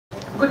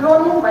Good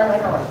morning, one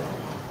and all.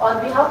 On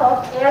behalf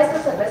of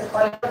AISSMS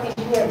College of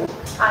Engineering,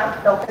 I,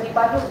 Dr.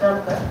 Deepali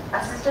Udramkar,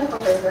 Assistant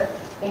Professor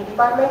in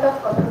Department of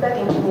Computer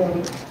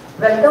Engineering,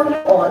 welcome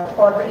you all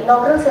for the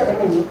inaugural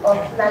ceremony of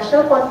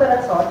National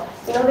Conference on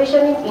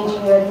Innovation in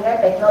Engineering and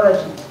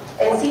Technology,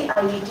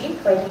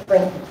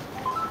 NCIET-2022.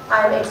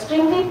 I am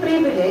extremely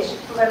privileged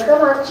to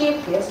welcome our chief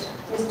guest,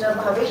 Mr.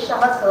 Bhavesh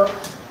Shah sir,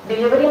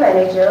 Delivery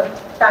Manager,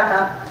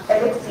 Tata,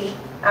 LXC,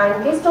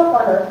 and guest of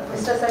honor,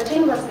 Mr.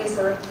 Sachin Bhaske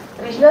sir,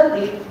 Regional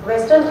Lead,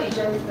 Western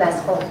Region,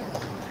 NASCOM.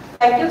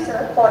 Thank you,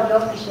 sir, for your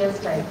precious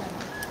time.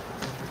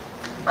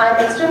 I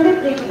am extremely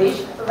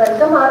privileged to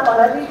welcome our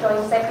Honorary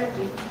Joint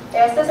Secretary,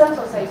 ASSM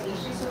Society,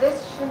 Shri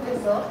Suresh Shinde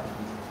sir.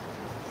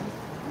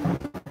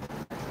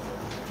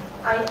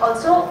 I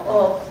also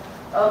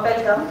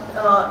welcome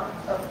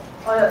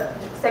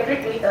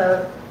Secretary,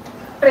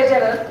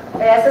 Treasurer,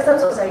 ASSM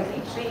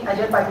Society, Shri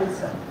Ajay Patil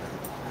sir.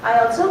 I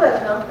also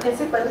welcome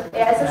Principal,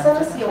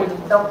 ASSM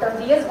COD, Dr.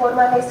 D.S.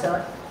 Gormane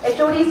sir,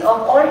 HODs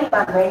of all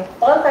departments,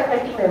 all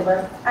faculty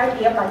members, and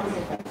dear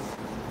participants.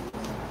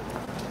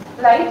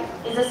 Light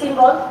is a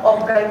symbol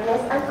of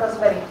brightness and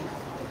prosperity.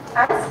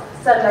 As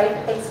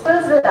sunlight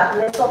expels the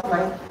darkness of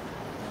mind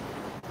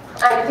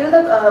and feel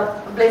the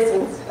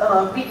blessings,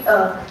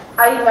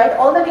 I invite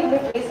all the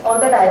dignitaries on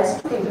the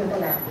dais to take the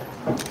lamp.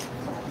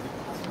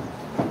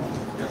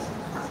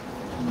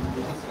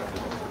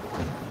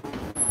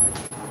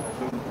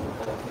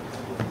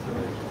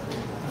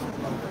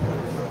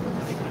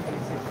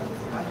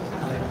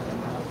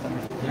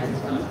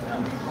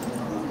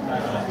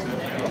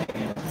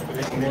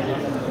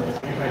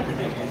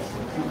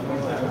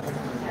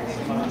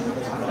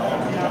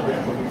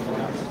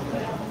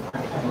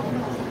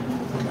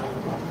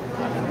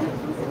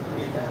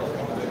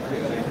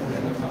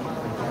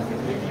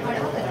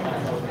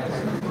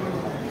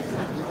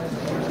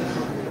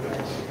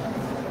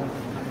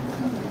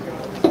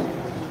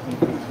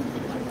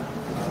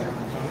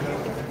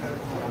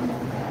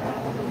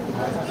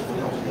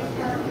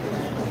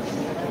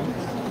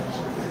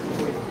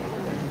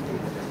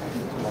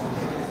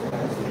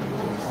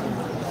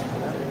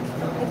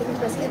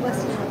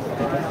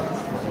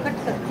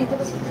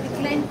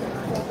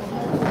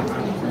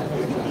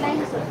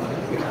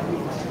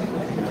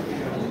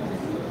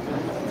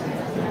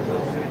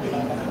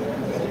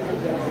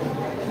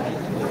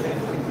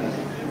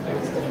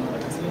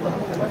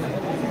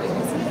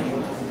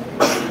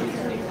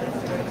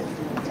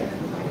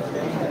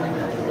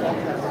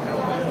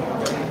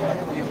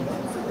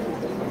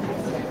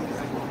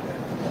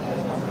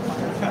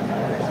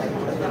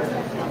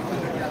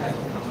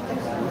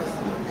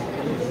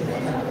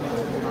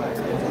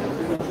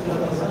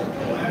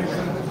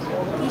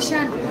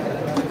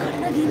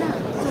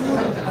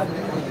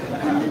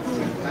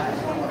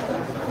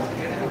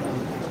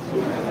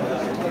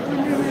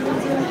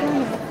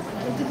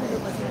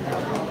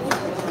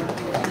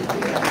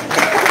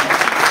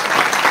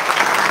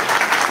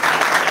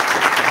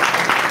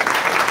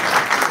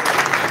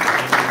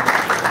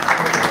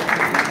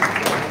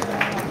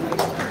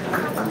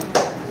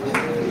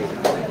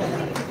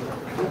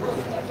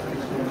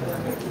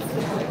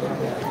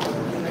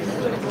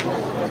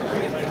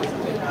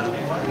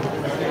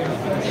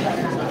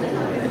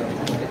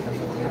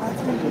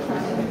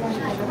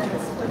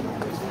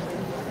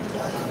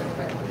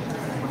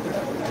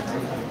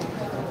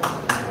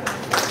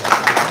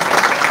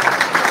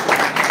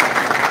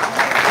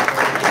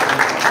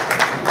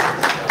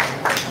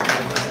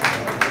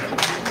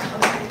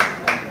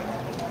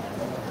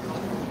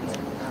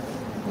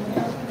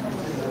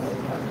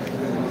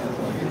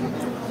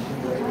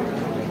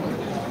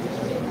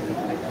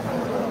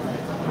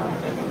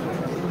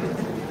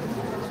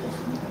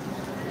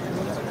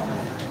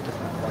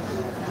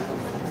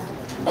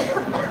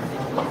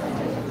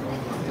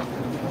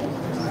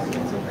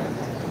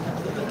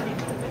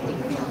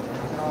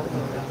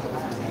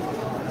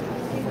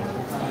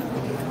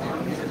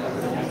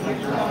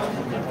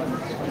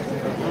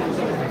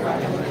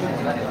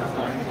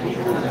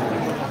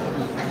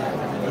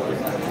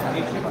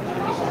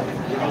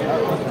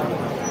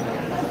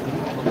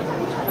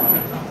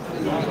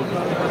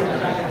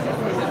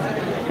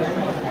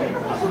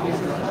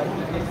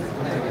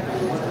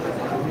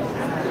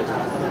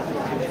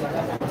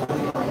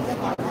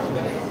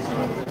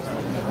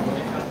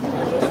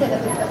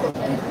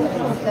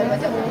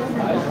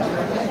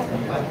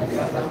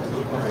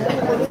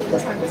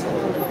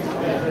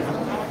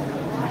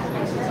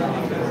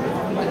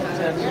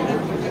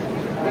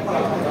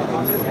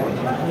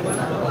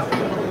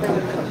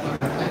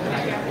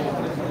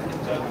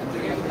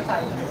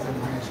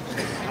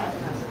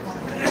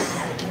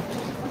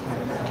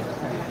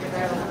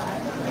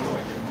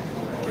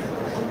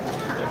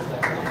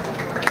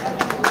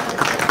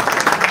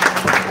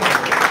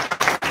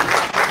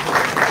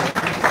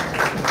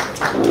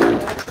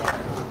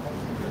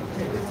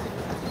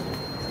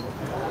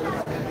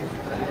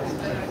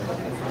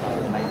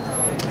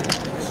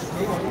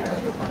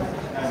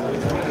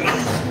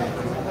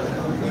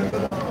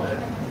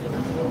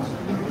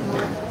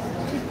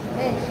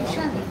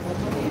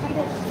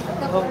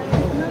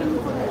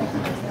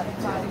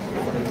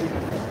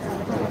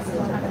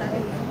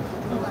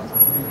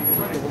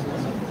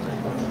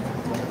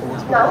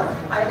 Now,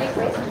 I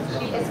request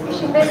Shri S.P.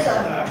 Shinde sir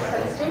to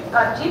solicit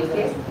our chief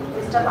guest,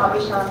 Mr.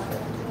 Bhavisham.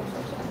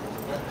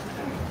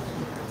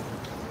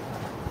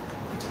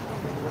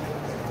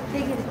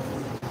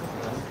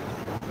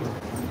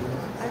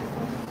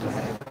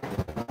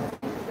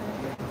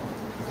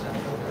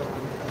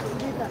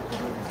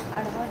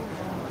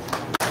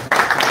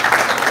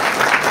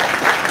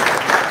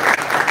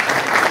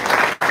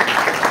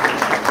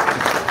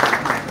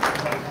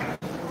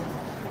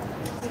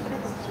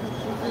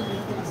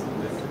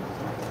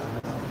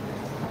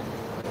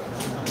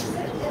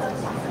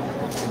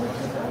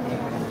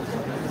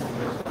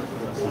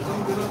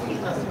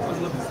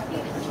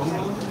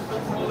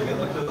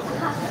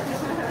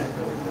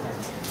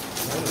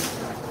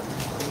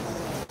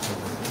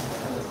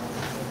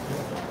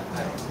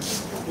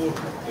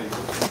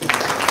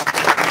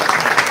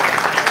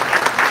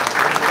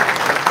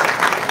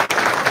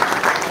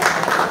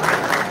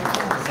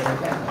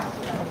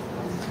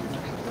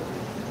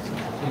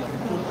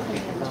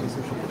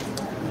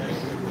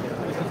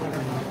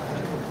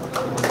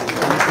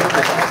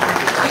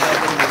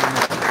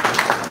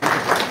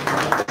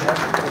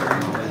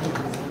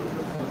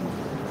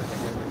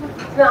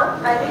 Now,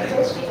 I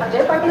request Shri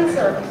Ajay Patil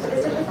sir to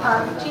solicit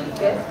our chief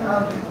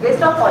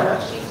guest of honor,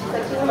 Shri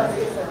Sachin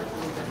Maske sir.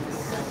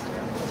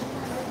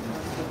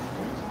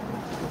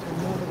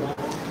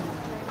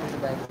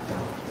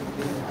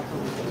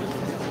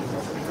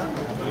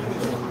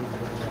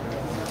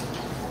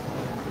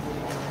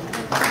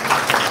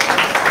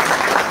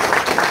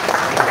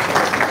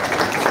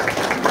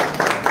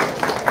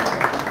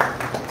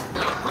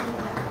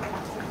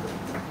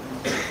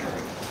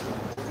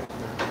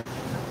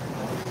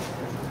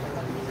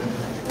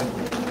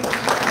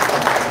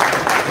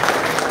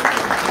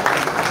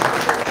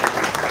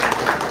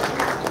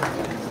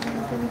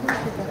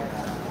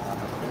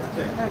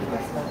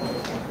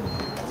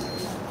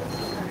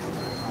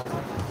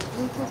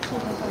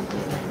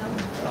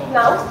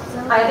 Now,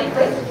 I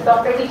request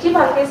Dr. D.G.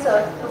 Bhalke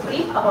sir to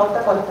brief about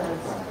the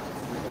conference.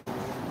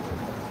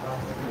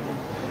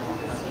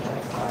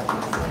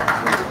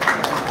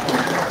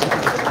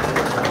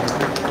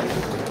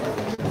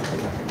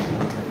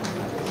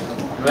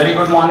 Very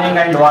good morning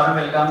and warm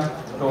welcome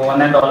to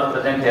one and all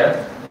present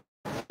here.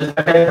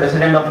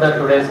 President of the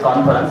today's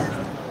conference,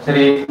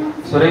 Shri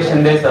Suresh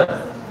Shinde sir,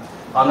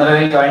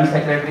 Honorary Joint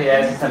Secretary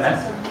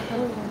AISSMS,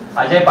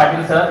 Ajay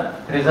Patil sir,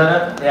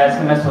 Treasurer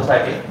AISSMS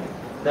Society.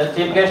 The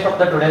chief guest of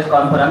the today's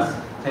conference,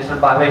 Mr.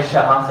 Bhavesh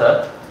Shah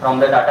sir from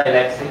the Tata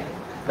Elxsi.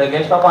 The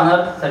guest of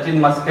honor, Sachin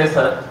Maske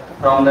sir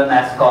from the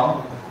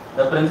NASCOM.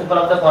 The principal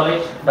of the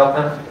college,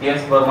 Dr.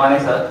 T.S. Burmani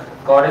sir,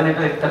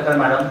 coordinator Ikhtakar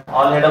madam,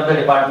 all head of the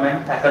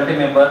department, faculty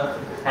member,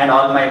 and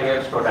all my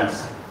dear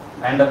students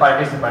and the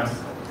participants.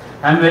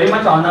 I am very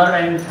much honored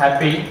and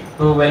happy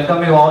to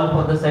welcome you all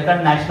for the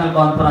second national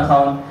conference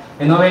on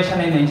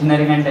innovation in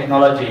engineering and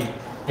technology,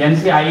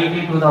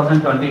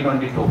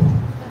 NCIET-2022.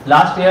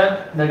 Last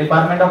year, the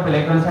Department of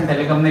Electronics and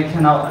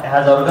Telecommunication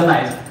has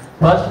organized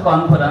first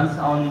conference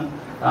on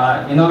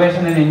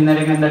innovation in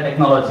engineering and the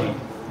technology.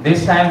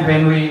 This time,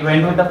 when we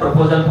went with the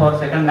proposal for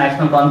second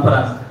national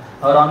conference,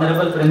 our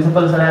honorable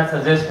principal sir has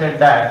suggested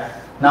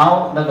that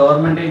now the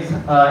government is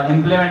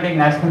implementing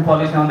national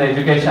policy on the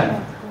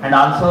education, and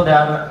also they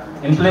are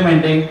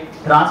implementing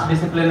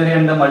transdisciplinary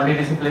and the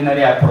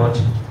multidisciplinary approach.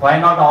 Why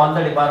not all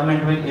the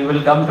department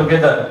will come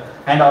together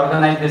and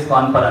organize this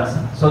conference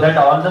so that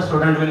all the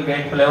students will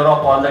get flavor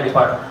of all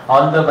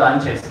the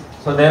branches.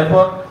 So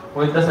therefore,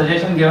 with the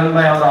suggestion given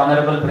by our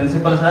honorable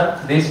principal sir,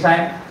 this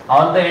time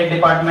all the 8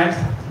 departments,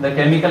 the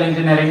chemical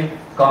engineering,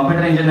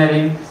 computer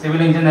engineering,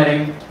 civil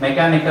engineering,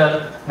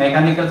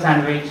 mechanical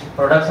sandwich,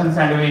 production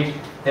sandwich,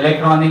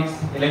 electronics,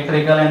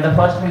 electrical, and the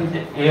first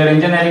year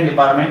engineering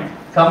department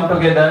come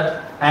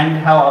together and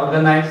have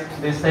organized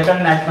this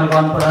second national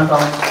conference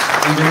on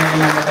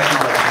engineering and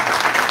technology.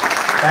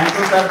 Thank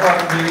you sir for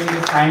giving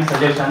this kind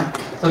suggestion.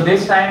 So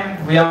this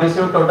time we have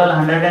received total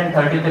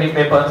 133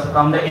 papers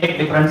from the 8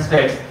 different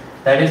states,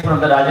 that is from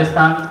the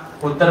Rajasthan,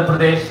 Uttar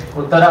Pradesh,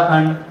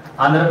 Uttarakhand,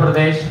 Andhra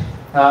Pradesh,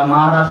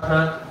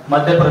 Maharashtra,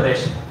 Madhya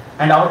Pradesh,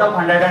 and out of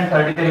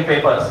 133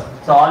 papers,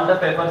 so all the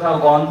papers have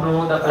gone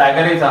through the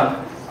plagiarism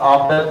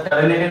of the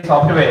Turnitin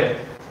software,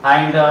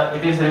 and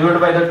it is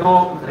reviewed by the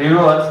 2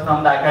 reviewers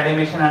from the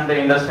academician and the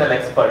industrial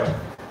expert.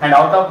 And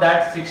out of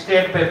that,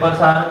 68 papers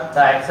are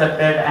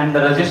accepted and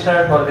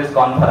registered for this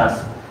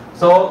conference.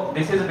 So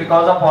this is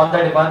because of all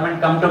the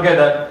department come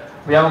together.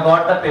 We have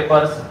got the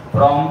papers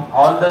from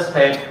all the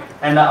states,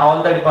 and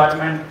all the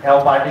department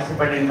have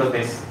participated into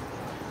this.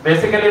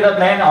 Basically, the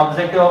main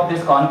objective of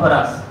this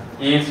conference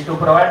is to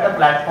provide the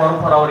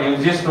platform for our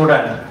UG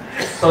students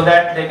so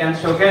that they can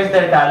showcase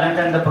their talent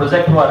and the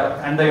project work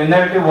and the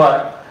innovative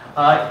work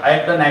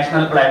at the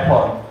national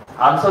platform.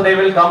 Also, they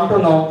will come to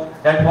know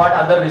that what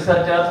other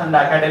researchers and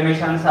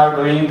academicians are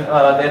doing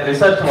their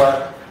research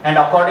work, and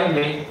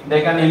accordingly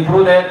they can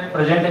improve their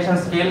presentation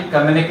skill,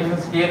 communication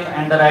skill,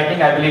 and the writing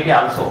ability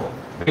also.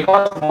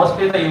 Because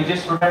mostly the UG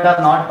students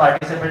are not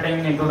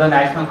participating into the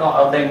national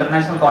or the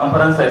international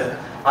conferences,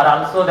 or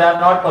also they are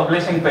not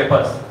publishing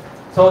papers.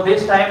 So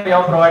this time we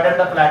have provided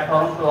the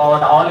platform to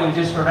our all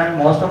UG students.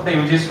 Most of the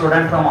UG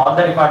students from all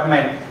the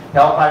departments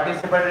have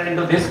participated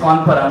into this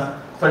conference.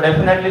 So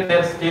definitely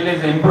their skill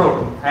is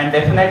improved, and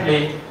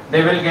definitely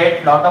they will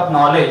get lot of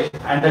knowledge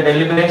and the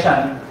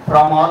deliberation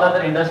from all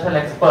other industrial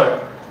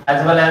experts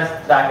as well as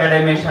the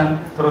academician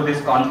through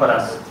this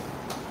conference.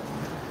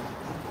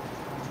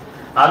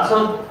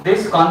 Also,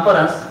 this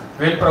conference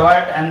will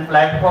provide a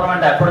platform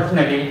and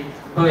opportunity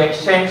to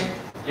exchange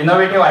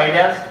innovative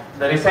ideas,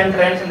 the recent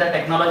trends in the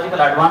technological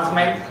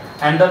advancement,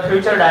 and the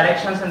future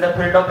directions in the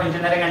field of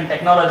engineering and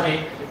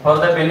technology for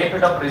the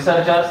benefit of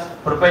researchers,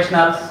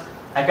 professionals,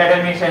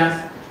 academicians,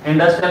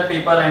 industrial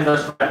people, and the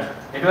students.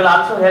 It will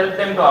also help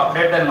them to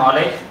update their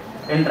knowledge,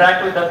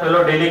 interact with the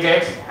fellow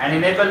delegates, and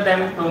enable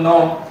them to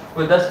know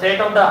with the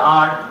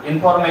state-of-the-art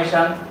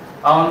information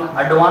on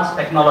advanced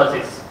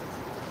technologies.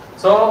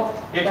 So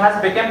it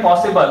has become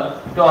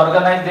possible to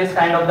organize this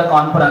kind of the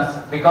conference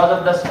because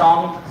of the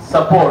strong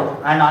support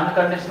and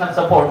unconditional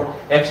support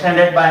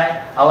extended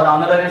by our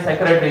Honorary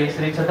Secretary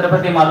Sri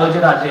Chhatrapati Maloji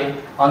Raje,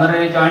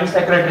 Honorary Joint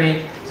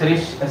Secretary Sri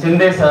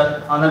Shinde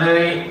Sir,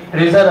 Honorary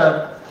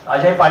Treasurer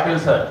Ajay Patil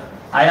Sir.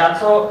 I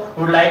also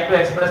would like to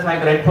express my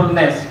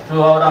gratefulness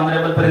to our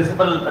Honorable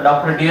Principal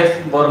Dr. D.S.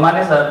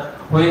 Bormane Sir,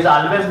 who is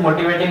always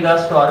motivating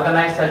us to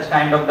organize such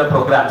kind of the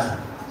programs.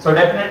 So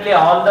definitely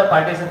all the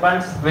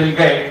participants will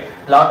get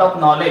lot of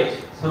knowledge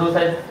through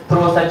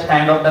such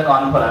kind of the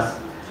conference.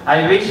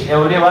 I wish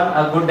everyone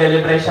a good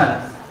deliberation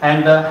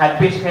and a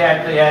happy stay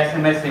at the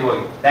AISMS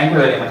COE. Thank you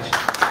very much.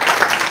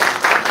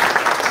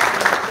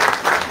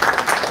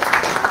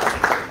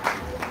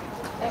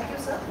 Thank you,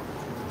 sir.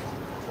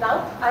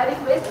 Now, I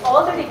request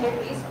all the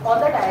dignitaries on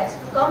the dais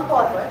to come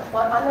forward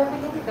for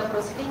unveiling the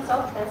proceedings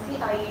of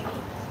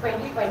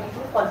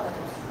NCIET-2022 conference.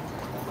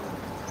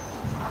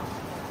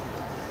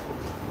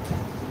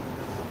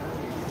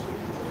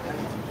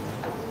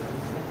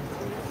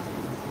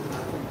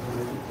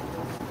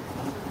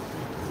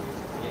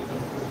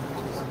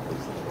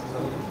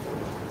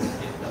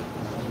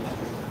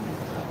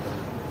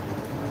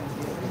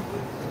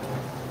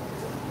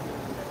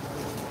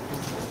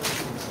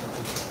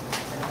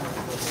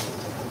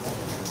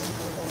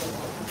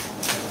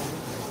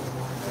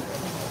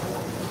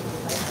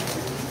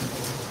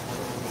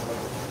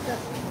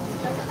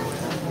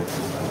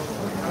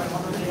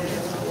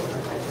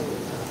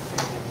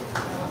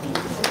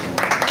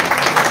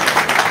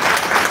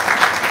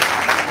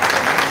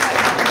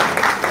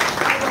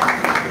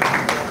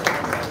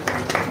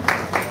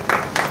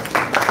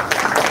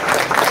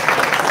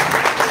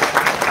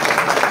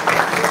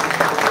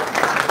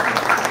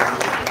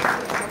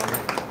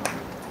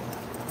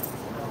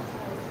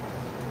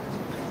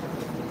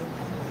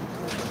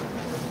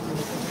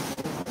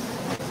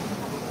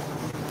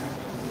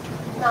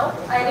 Now,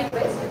 I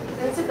request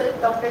Principal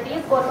Dr.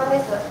 D.S.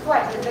 Bormane Sir to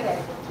address the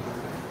gathering.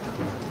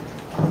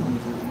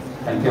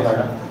 Thank you,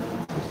 Madam.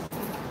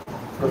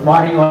 Good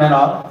morning, one and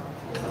all.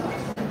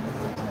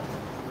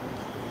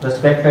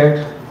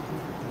 Respected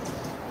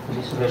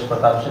Sri Suresh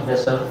Pratap Shinde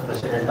Sir,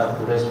 President of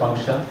today's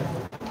function.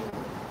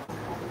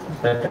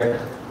 Respected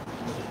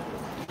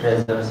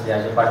Treasurer Sri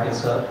Ajay Patil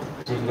Sir,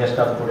 Chief Guest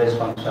of today's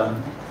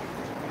function,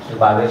 Sri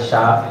Bhavesh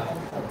Shah,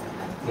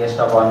 Guest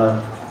of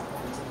Honor,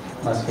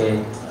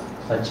 Maske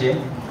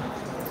Sachin,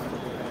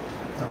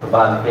 Dr.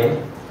 Balke,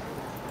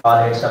 all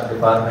heads of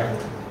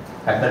department,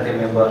 faculty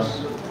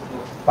members,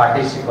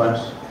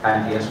 participants,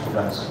 and dear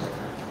students.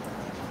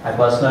 I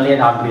personally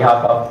and on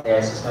behalf of the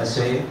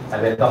AISMS,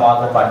 I welcome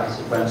all the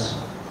participants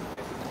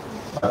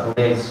for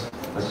today's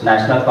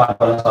National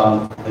Conference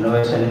on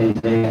Innovation in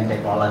Engineering and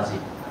Technology.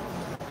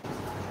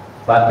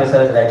 Balke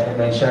sir has rightly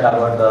mentioned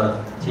about the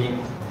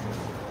theme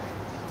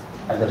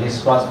and the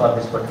response for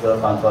this particular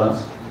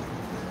conference.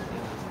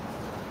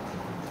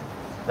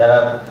 There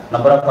are a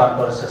number of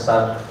conferences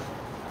are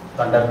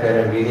conducted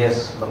at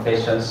various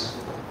locations,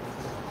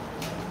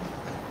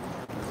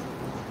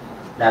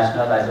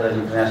 national as well as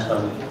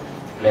international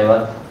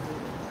level.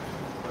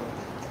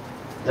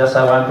 Just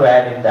I want to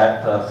add in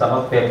that some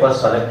of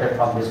papers selected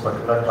from this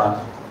particular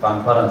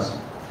conference,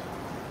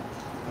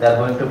 they are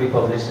going to be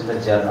published in the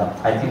journal.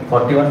 I think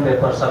 41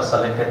 papers are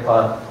selected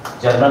for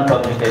journal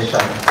publication.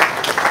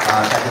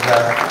 That is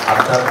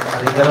after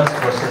a rigorous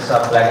process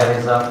of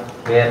plagiarism,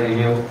 peer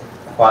review,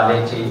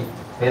 quality.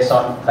 Based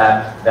on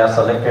that, they are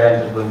selected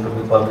and is going to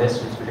be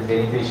published, which will be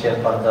beneficial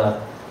for the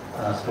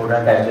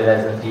student as well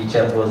as the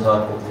teacher those who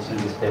are publishing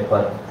this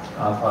paper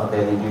for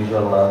their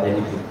individual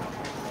benefit.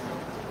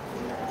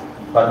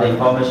 For the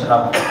information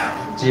of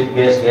chief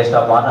guest, guest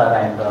of honor,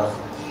 and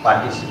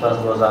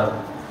participants, those are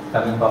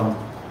coming from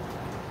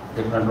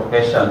different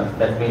locations.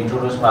 Let me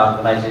introduce my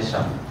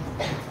organization.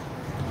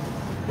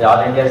 The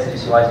All India Sri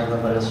Shivaji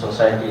Memorial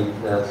Society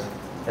was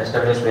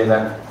established way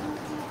back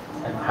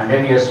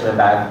 100 years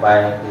back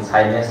by His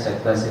Highness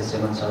Excellency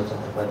Sriman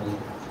Chhatrapati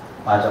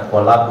Maharaj of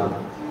Kolhapur,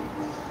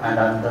 and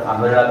under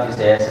umbrella of this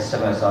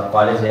AISMS or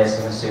college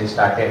AISMS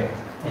started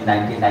in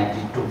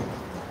 1992.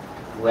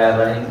 We are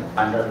running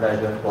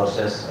undergraduate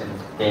courses in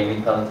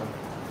chemical,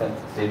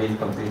 civil,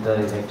 computer,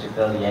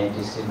 electrical,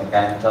 ENTC,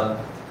 mechanical,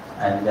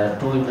 and there are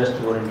two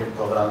industry-oriented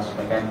programs,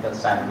 mechanical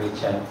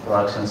sandwich and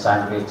production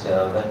sandwich,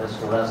 where the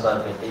students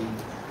are getting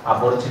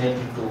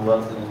opportunity to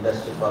work in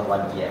industry for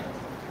 1 year.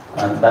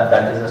 And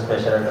that is a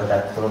specialty of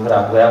that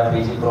program. We have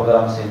PG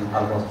programs in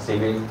almost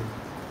civil,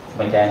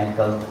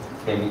 mechanical,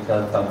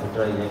 chemical,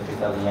 computer,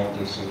 electrical,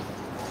 ENTC.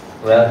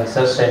 We have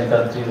research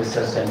center, 3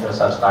 research centers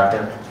are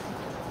started,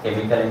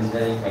 chemical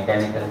engineering,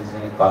 mechanical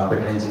engineering,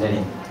 computer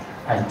engineering,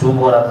 and 2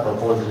 more are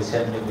proposed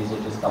recently, which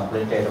is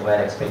completed. We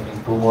are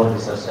expecting 2 more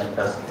research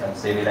centers in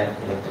civil and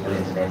electrical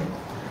engineering.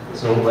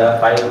 So we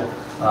have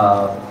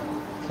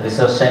 5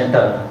 research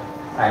centers,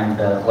 and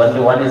only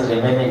 1 is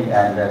remaining,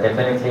 and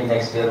definitely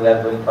next year we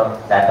are going for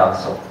that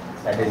also.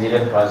 That is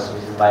electronics,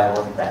 which is my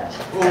own branch.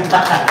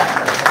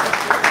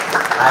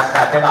 I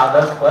started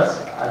others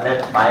first, and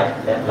let mine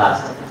then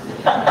last.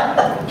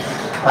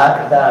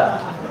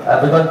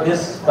 Because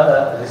this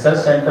research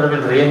center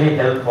will really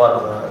help for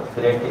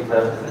creating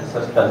the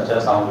research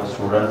cultures among the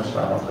students,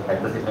 among the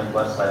faculty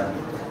members, and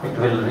it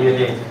will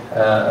really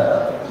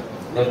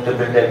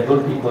build a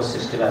good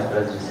ecosystem as far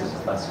as this is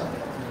concerned.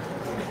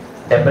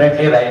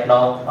 Definitely right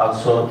now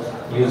also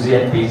UG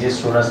and PG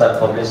students are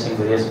publishing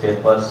various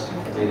papers,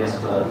 various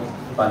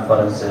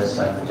conferences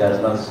and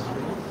journals,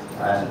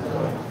 and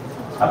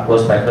of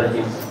course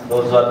faculty,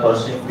 those who are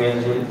pursuing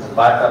PhD,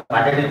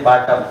 mandatory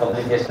part of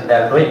publication they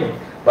are doing,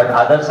 but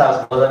others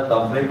are those are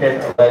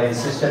completed, we are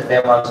insisted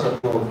them also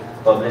to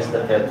publish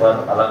the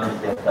paper along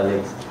with their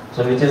colleagues.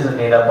 So which is the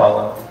need of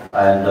our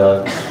and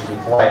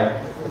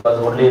required, because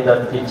only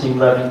the teaching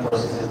learning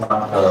process is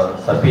not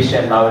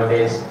sufficient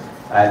nowadays,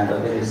 and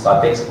these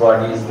apex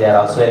bodies, they are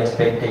also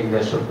expecting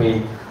there should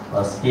be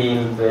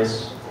skill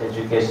based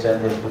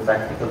education, there should be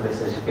practical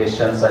based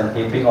educations, and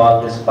keeping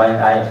all this in mind,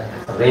 I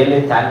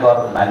really thank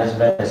our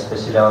management,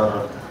 especially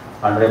our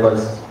Honorable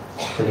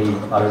Sri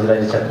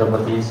Arujiraji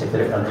Chatrapati,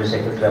 Secretary, Under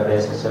Secretary of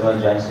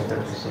SSML, Joint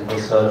Secretary Sindhu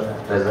Sir,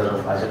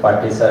 Treasurer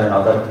Ajapati Sir, and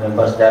other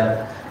members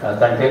that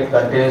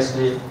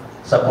continuously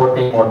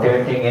supporting,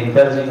 motivating,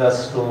 encouraging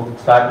us to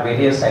start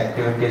various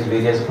activities,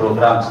 various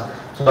programs.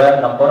 So there are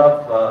a number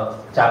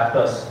of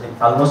chapters in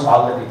almost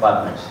all the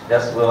departments.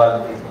 Just we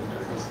were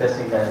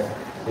discussing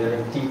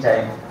during tea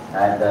time,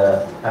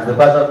 and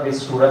because of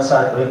these, students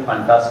are doing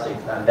fantastic,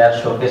 and they are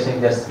showcasing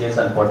their skills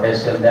and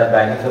potential. They are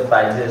bagging the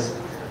prizes.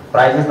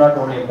 Prize is not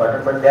only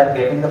important, but they are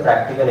getting the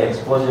practical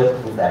exposure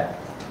through that.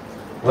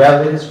 We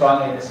have very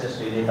strong NSS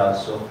unit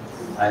also,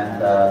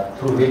 and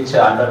through which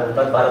under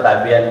Bharat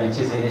Abhiyan, which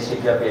is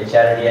initiative of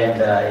HRD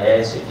and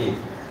AICT,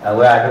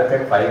 we have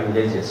adopted 5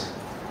 villages,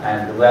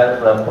 and we are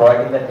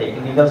providing the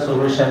technical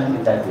solution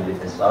in that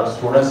villages. Our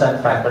students and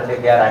faculty,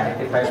 they are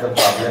identifying the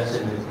problems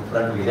in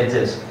different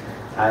villages,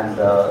 and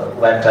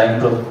we are trying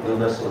to give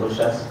the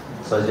solutions,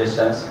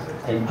 suggestions.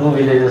 In 2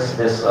 villages,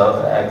 this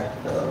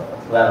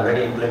we are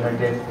already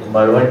implemented. In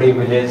Malwandi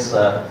village,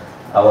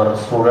 our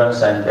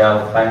students and they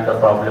have find the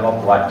problem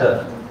of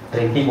water,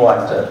 drinking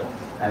water,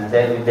 and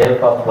then with the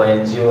help of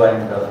NGO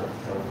and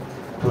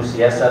through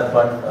CSR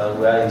fund,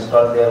 we have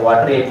installed their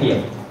water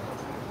ATM,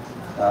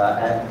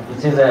 and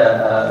which is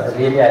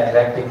really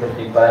attracting the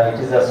people. It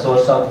is a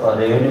source of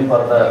revenue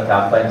for the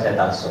campaigns and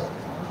also,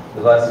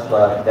 because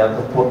they have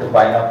to put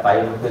coin of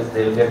 5 rupees,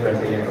 they will get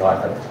 20 liters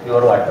water,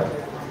 pure water,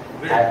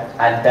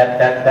 and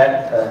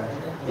that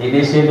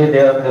initially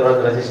there was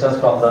resistance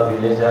from the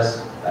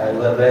villagers.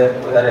 We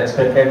are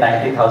expected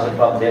 90,000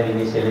 from them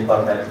initially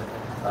for that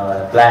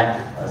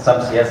plant.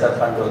 Some CSR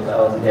fund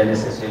or the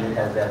NSS unit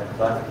has that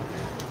fund.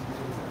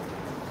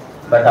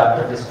 But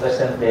after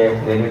discussion, they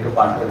ready to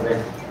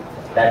contribute.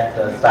 That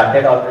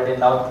started already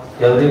now.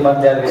 Every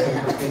month they are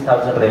getting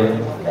 15,000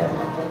 revenue from them.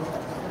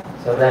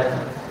 So that,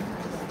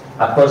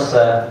 of course,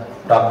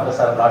 doctors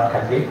are not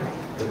happy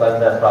because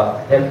the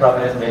health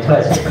problem is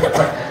minimized.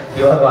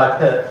 Pure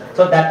water.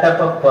 So that type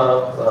of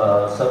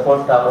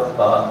support our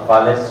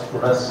college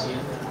students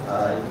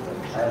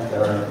and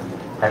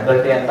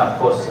faculty, and of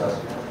course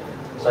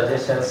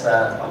suggestions.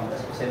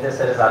 Sindhu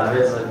Sir is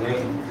always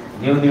giving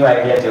new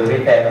ideas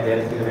every time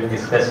during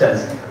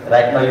discussions.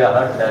 Right now you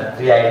have heard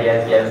 3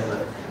 ideas he has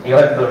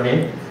given to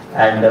me,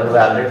 and we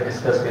already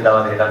discussed with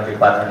our head of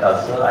department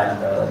also. And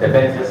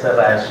definitely, sir,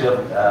 I assure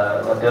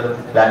whatever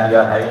plan you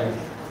are having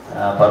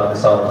for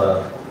this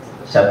our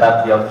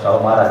Shatabdi of Shah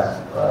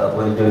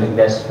Maharaj, during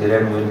that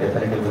period we will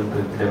definitely going to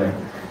implement.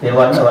 In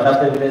one of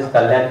the villages,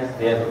 Kalyan is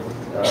there.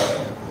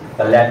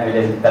 Kalyan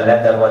village,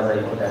 Kalyan there was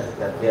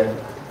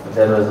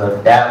there was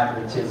a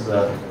dam which is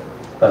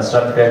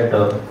constructed,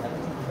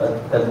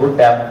 a good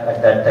dam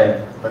at that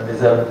time, but this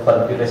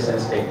percolation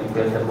is taking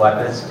place. The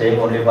water is staying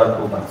only for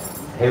 2 months.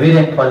 Heavy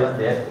rainfall is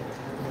there,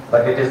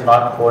 but it is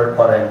not cold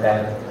for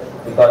entire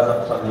because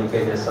of some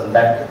leakages. And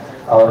that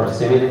our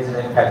civil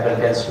engineering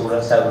faculty and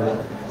students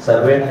have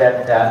surveyed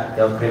that dam.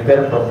 They have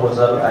prepared a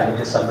proposal and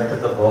it is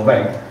submitted to the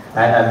government.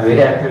 And I am very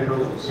happy to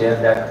share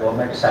that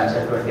government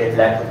sanctioned 28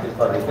 lakh rupees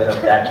for repair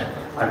of that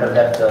under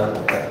that.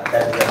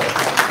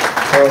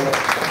 So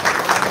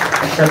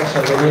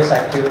such various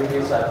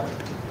activities are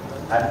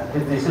And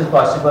this is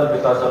possible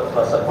because of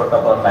the support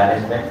of our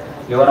management.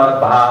 Even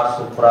our Bhar,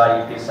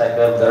 Supra, ET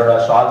Cycle,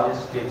 Garuda, all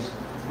these teams,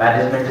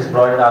 management is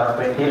providing around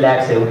 20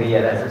 lakhs every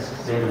year as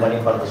seed money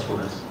for the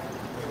students.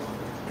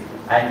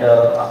 And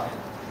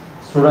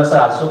students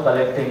are also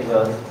collecting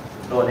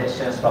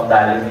donations from the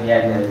alumni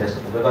and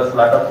industry because a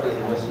lot of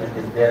investment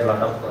is there, a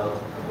lot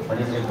of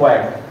money is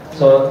required.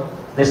 So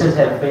this is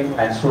helping,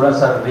 and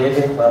students are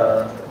really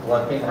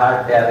working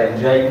hard. They are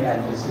enjoying,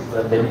 and this is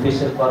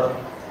beneficial for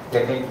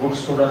getting good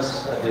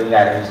students during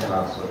admission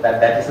also.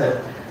 That is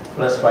a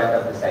plus point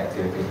of this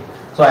activity.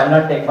 So I will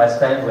not take much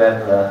time. We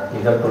are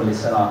eager to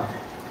listen on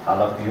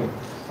all of you.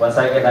 Once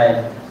again,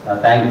 I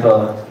thank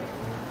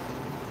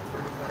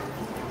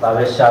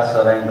Bhavesh Shah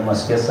sir and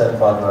Maske sir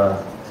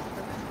for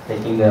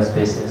taking their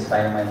spaces,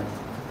 time and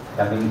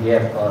coming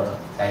here for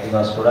guiding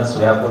our students.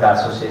 We have good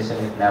association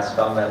with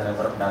NASCOM, we are a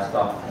member of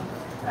NASCOM,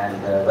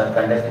 and we are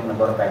conducting a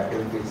number of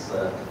activities.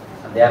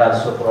 And they are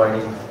also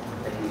providing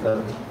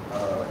technical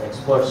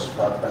experts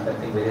for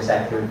conducting various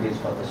activities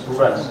for the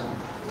students,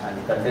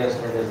 and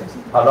continuously there is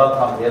follow-up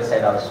from their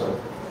side also.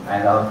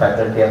 And our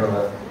faculty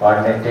are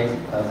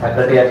coordinating,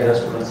 faculty and the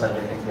students are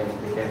getting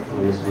benefited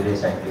through these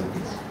various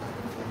activities.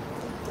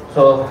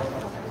 So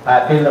I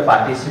appeal the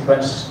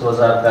participants, those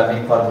are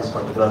coming for this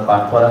particular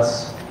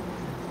conference,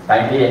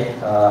 kindly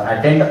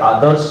attend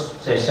other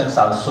sessions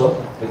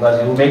also,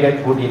 because you may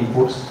get good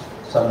inputs,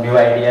 some new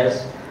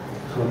ideas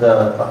through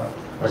the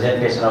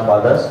presentation of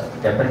others.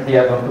 Definitely you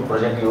are going to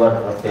present your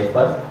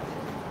paper,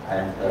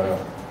 and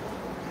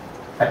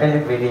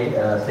attend it very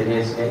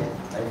seriously.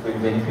 It will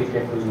benefit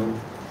to you.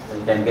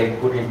 You can get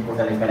good input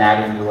and you can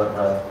add in your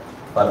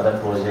further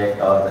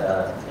project or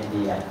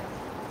any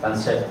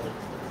concept.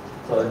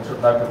 So it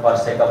should not be for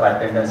sake of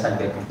attendance and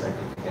getting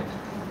certificate.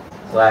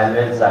 So I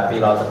always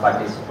appeal all the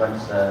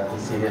participants be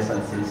serious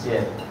and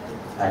sincere,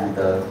 and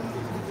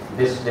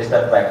this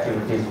type of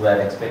activities we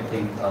are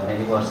expecting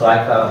many more. So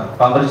I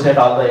congratulate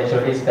all the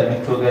HODs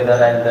coming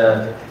together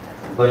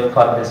and going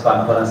for this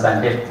conference,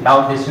 and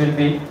now this will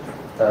be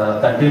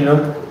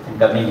continued in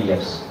coming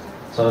years.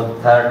 So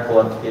third,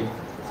 fourth, fifth.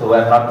 So we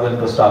are not going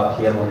to stop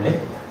here only.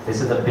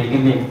 This is the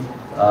beginning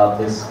of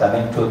this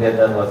coming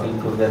together,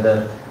 working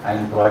together,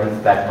 and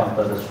providing platform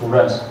for the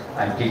students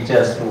and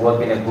teachers to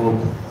work in a group,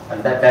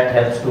 and that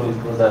helps to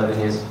improve the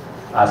various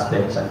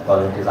aspects and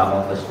qualities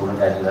among the student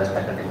as well as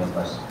faculty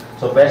members.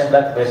 So best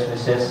luck, best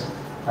wishes.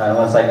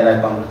 Once again, I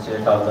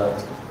congratulate all the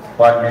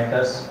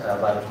coordinators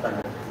for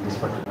conducting this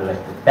particular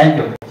activity. Thank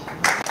you.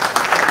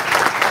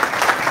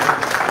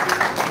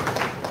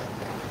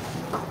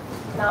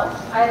 Now,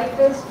 I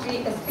request Sri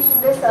S.P.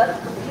 Shinde sir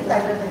to please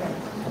address the head.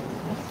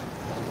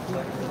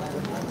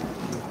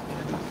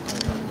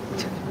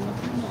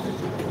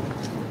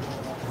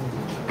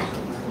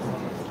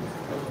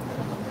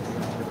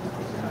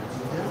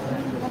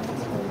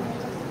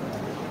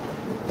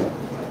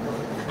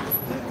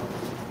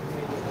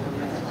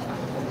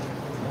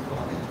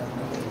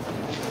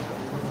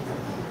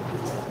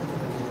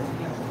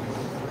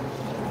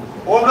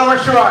 Om Namah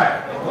Shivaya.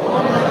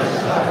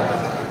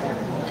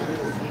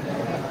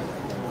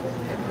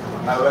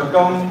 I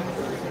welcome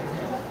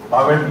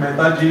Bhavesh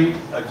Mehta ji,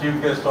 a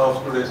chief guest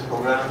of today's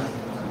program,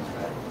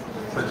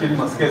 Sachin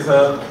Maske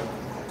sir,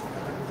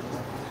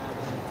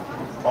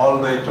 all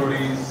the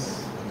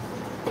HODs,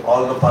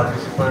 all the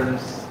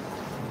participants,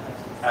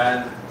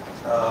 and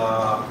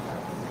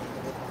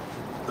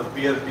the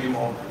peer team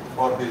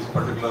for these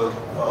particular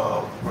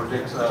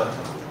projects,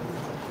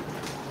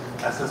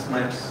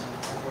 assessments.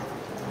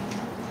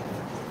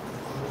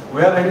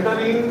 We are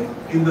entering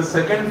in the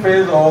second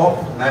phase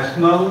of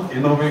National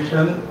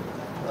Innovation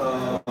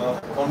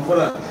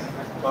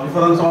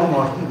Conference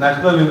on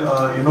National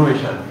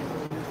Innovation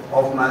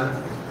of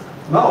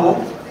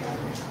Now,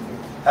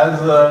 as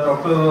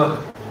Dr.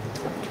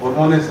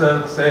 Burmani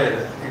sir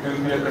said, it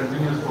will be a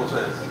continuous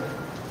process.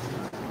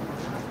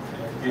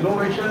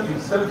 Innovation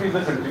itself is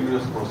a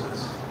continuous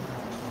process.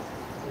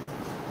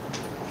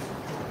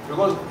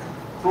 Because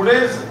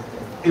today's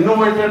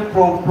innovated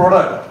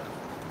product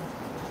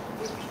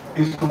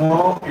is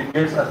tomorrow it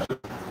gets achieved.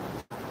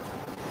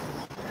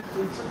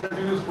 It's a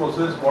continuous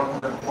process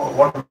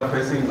what we are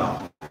facing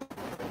now.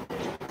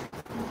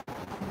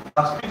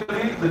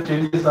 Drastically, the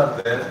changes are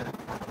there,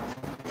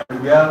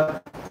 and we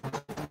are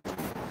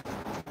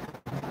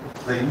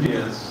the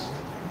engineers,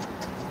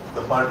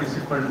 the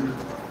participant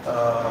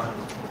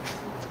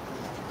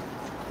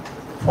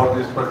for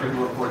these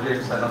particular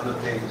projects and other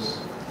things.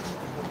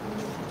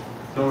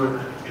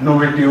 So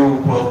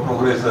innovative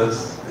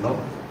progressors,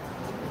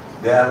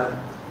 they are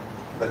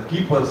the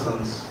key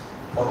persons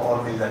for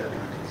all these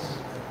activities.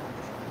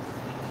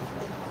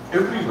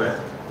 Everywhere.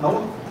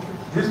 Now,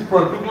 this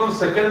particular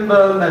second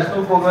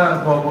national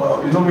program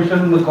of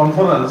innovation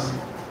conference,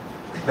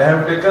 they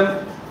have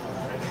taken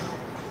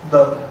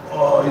the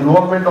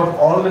involvement of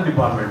all the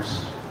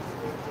departments.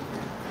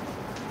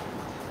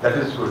 That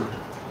is good.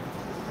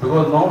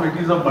 Because now it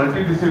is a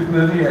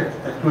multidisciplinary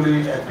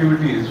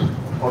activities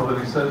for the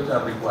research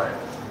are required.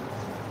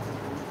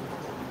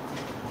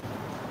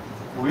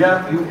 We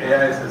are in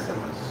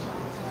AISSMS.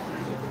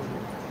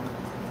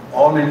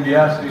 All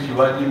India Sri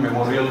Shivaji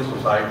Memorial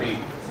Society.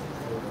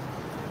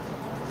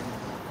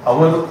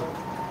 Our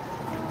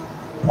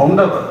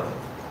founder,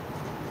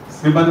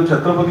 Sriman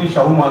Chhatrapati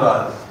Shahu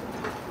Maharaj,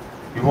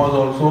 he was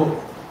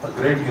also a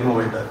great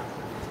innovator.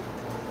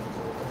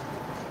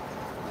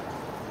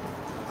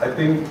 I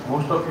think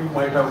most of you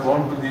might have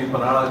gone to the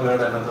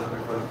Panhalagarh and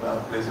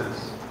other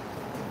places.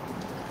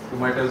 You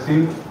might have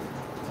seen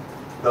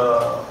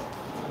the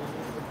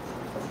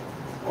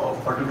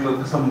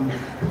some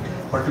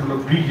particular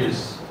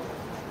bridges,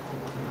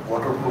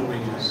 waterproof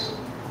bridges.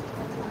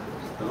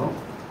 You know,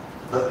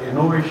 the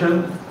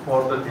innovation for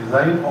the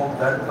design of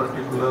that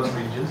particular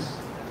bridges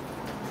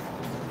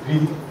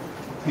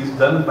is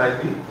done by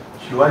the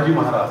Shivaji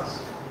Maharaj,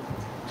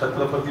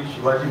 Chhatrapati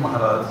Shivaji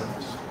Maharaj.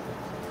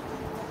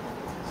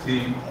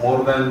 See,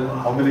 more than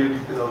how many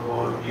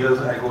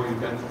years ago you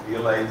can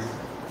realize,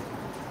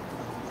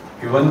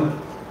 even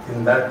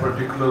in that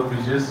particular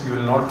bridges, you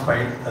will not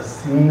find a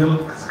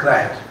single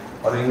scratch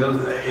or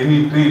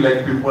any tree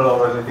like people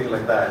or anything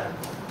like that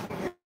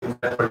in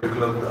that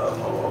particular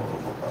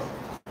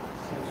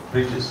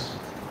bridges.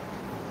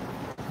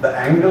 The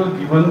angle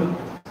given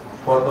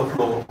for the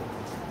flow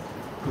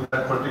to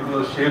that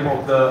particular shape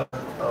of the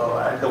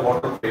at the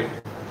water plate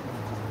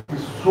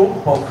is so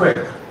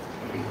perfect,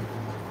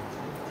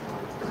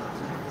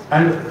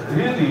 and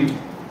really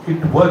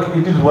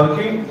it is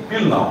working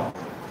till now.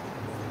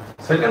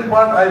 Second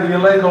part I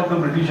realized of the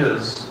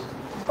Britishers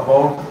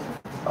about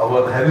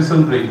our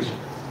Harrison Bridge.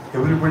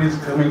 Everybody is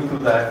coming to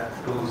that,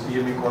 to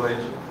CME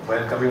College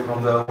while coming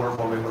from the old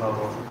Bombay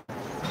Road.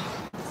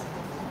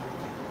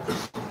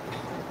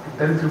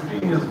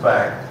 10-15 years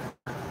back,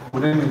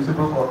 Pune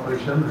Municipal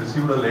Corporation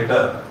received a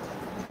letter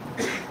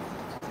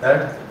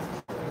that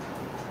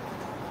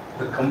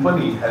the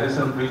company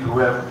Harrison Bridge, who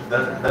have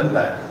done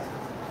that,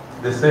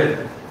 they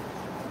said,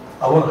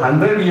 our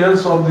 100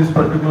 years of this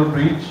particular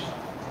bridge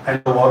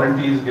and the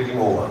warranty is getting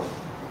over.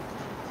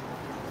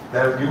 They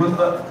have given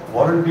the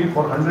warranty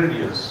for 100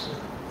 years.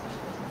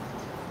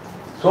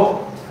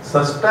 So,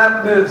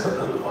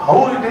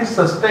 how it is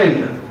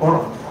sustained for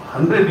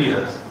 100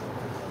 years.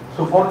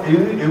 So, for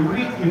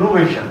every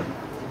innovation,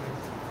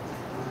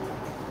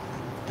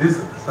 this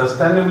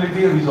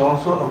sustainability is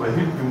also a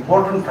very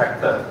important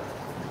factor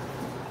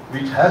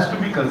which has to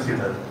be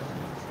considered.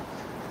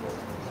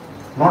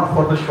 Not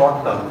for the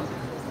short term,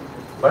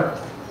 but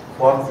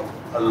for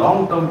a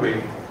long-term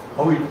way,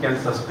 how it can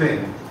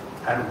sustain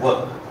and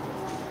work.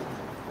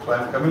 So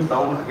I am coming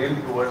down again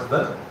towards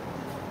the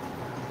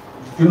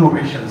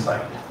innovation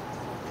side.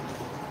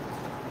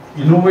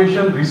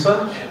 Innovation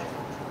research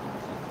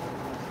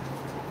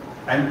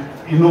and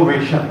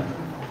innovation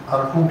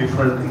are two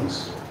different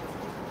things.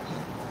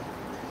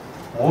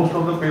 Most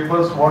of the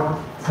papers what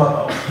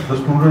the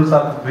students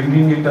are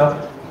bringing it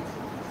up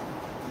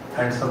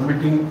and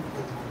submitting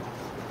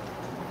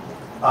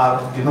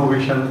are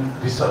innovation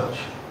research.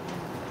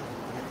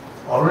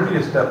 Already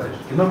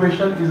established.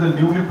 Innovation is a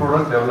newly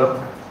product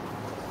developed,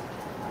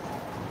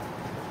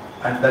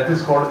 and that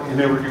is called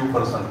innovative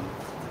person.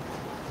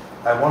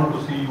 I want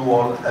to see you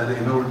all as an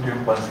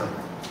innovative person,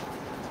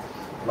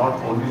 not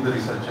only the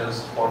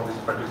researchers for this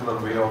particular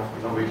way of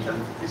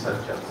innovation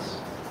researchers.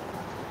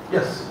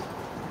 Yes,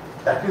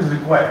 that is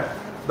required.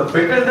 The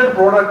patented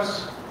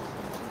products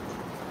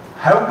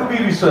have to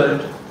be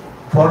researched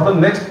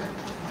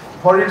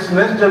for its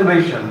next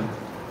generation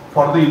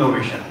for the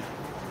innovation.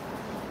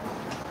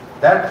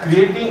 That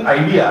creating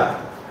idea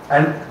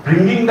and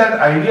bringing that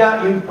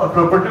idea in a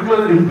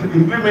particular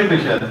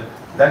implementation,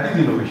 that is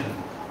innovation.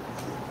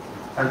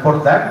 And for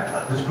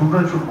that, the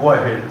student should go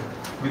ahead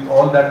with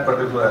all that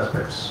particular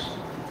aspects.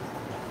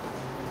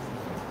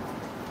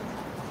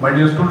 My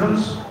dear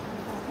students,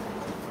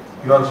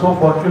 you are so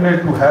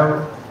fortunate to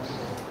have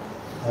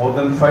more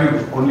than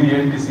 5, only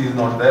NTC is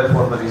not there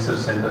for the research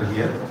center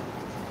here.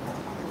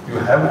 You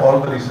have all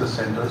the research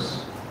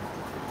centers.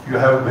 You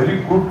have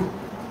very good,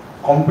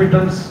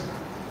 competent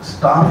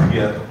staff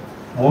here.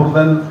 More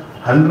than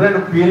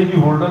 100 PhD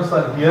holders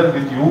are here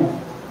with you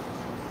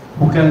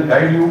who can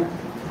guide you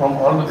from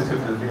all the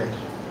disciplinary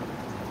action.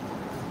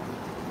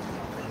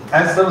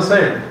 As sir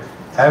said,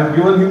 I have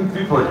given him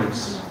 3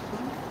 projects.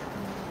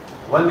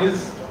 One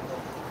is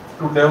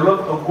to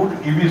develop a good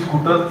EV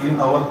scooter in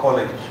our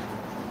college.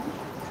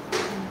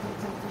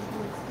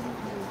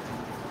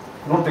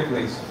 No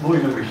techniques, no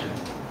innovation.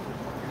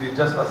 It is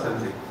just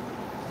assembly.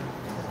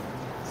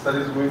 Sir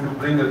is going to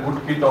bring a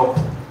good kit of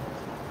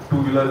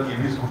 2-wheeler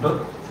EV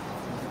scooter.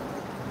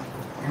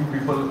 You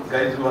people,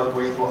 guys who are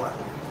going to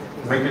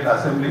make it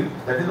assembly,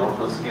 that is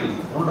also a skill,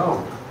 no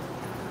doubt.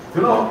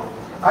 You know,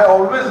 I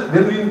always,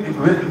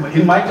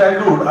 in my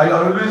childhood, I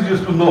always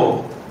used to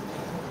know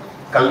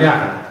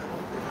Kalyan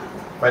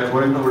while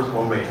going towards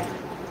Bombay.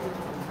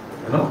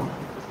 You know,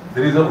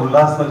 there is a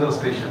Ulhasnagar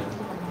station.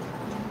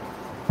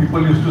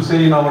 People used to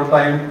say in our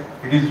time,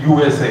 it is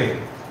USA,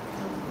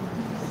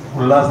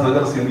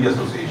 Ulhasnagar Sindhi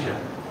Association,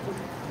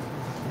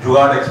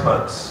 Jugaad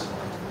experts.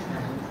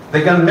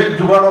 They can make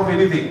jugaad of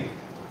anything.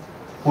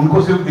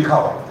 उनको सिर्फ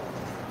दिखाओ,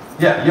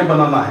 yeah, ये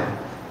बनाना है,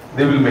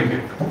 they will make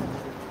it.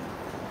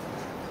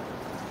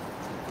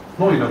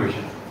 no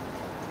innovation,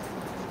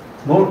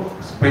 no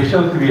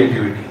special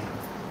creativity.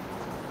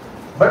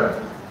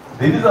 But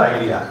there is an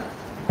idea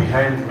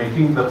behind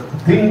making the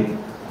thing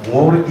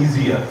more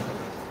easier.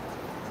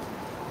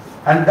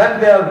 And that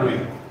they are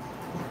doing.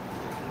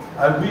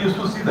 We used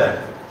to see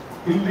that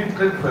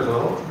illiterate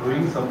fellow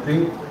doing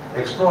something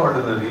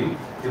extraordinary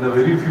in a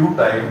very few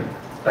time.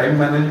 Time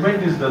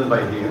management is done by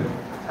him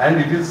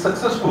and it is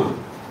successful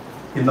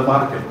in the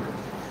market.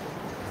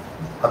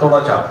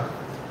 Athoda chap.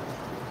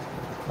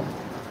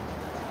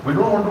 We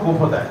don't want to go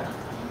for that.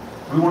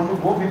 We want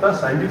to go with a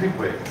scientific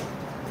way.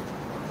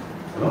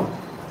 You know,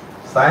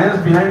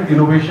 science behind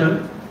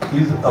innovation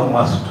is a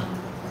must.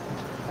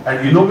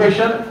 And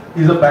innovation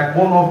is a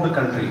backbone of the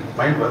country,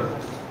 mind well.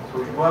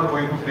 So you are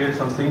going to create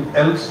something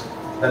else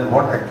than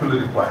what actually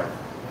required.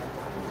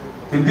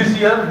 In this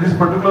year, this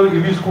particular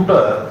EV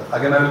scooter,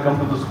 again I will come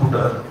to the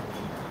scooter.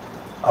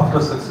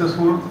 After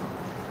successful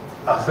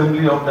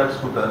assembly of that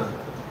scooter,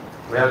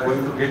 we are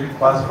going to get it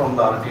passed from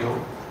the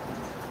RTO.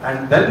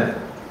 And then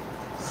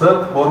Sir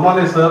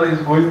Bormane sir is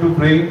going to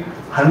bring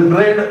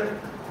 100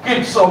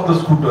 kits of the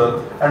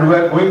scooter and we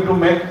are going to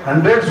make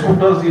 100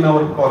 scooters in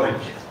our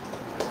college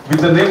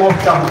with the name of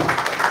Shahu.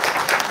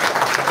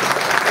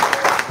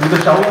 With the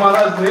Shahu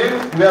Maharaj's name,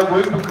 we are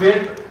going to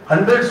create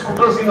 100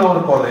 scooters in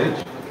our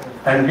college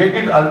and get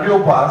it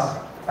RTO pass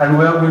and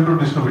we are going to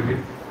distribute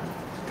it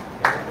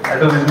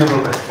at a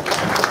reasonable price.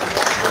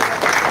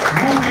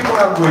 You people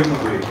are going to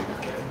do it.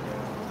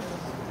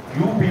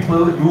 You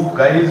people, you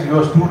guys,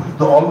 your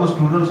all the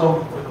students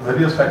of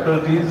various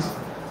faculties,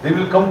 they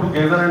will come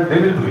together and they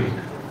will do it.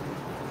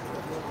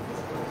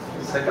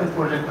 The second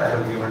project I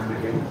have given to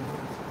him,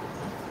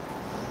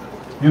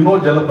 you know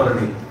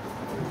Jalaparni.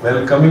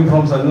 Well, coming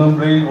from Sangam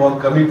Bridge or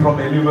coming from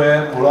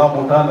anywhere, Mula,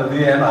 Muta,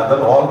 Nadi and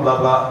other all blah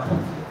blah,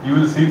 you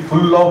will see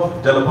full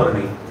of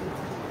Jalaparni.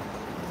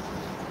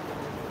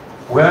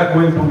 We are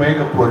going to make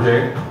a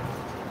project.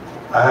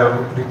 I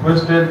have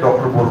requested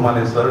Dr.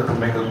 Bormane sir to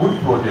make a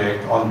good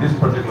project on this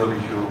particular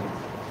issue.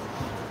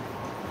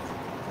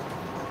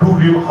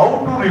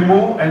 How to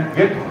remove and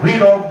get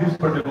rid of this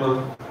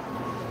particular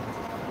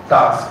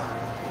task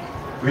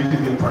which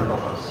is in front of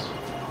us.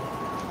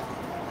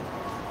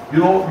 You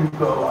know,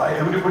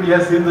 everybody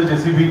has seen the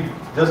JCB,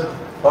 just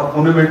for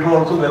Pune Metro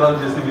also there are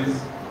JCBs.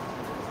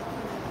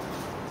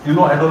 You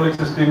know, hydraulic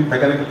system,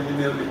 mechanical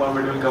engineer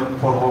department will come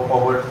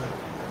forward.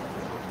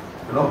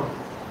 You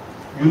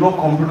know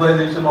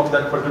computerization of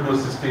that particular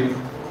system.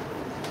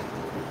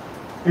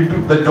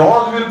 The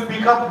jaws will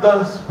pick up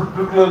the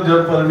particular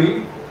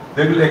Jalaparni,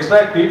 they will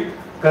extract it,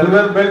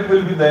 conveyor belt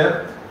will be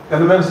there,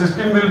 conveyor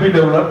system will be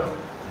developed,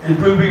 it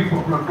will be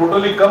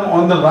totally come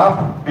on the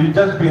raft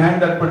just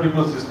behind that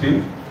particular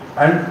system,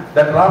 and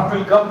that raft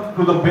will come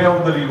to the bay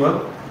of the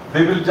river.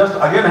 They will just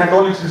again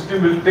hydraulic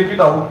system will take it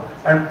out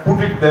and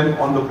put it then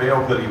on the bay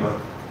of the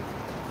river.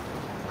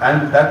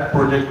 And that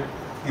project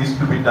is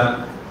to be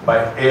done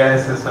by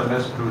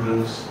AISSMS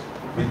students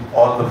with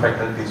all the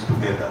faculties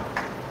together.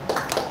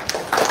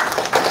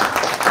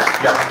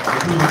 Yeah,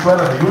 it will require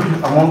a huge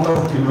amount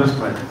of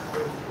investment.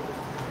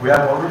 We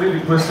have already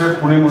requested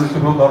Pune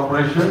Municipal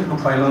Corporation to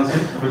finance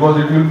it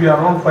because it will be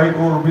around 5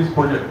 crore rupees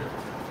project.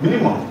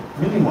 Minimum.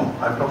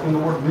 I am talking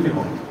about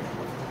minimum.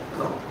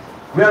 So,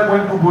 we are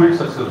going to do it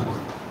successfully.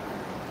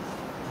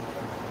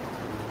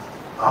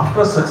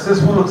 After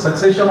successful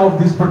succession of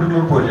this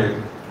particular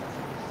project,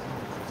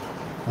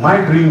 my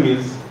dream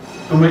is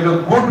to make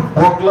a good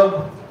boat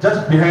club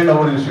just behind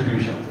our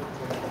institution.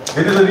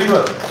 There is a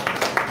river.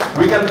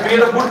 We can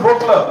create a good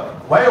boat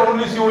club. Why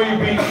only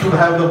COEP should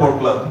have the boat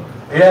club?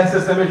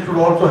 AISSMS should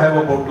also have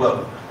a boat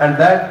club. And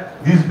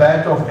that this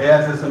batch of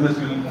AISSMS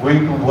will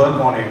going to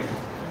work on it.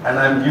 And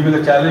I am giving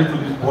a challenge to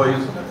these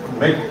boys to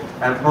make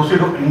and proceed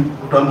in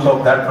terms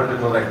of that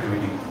particular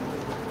activity.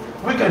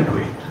 We can do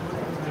it.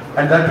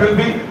 And that will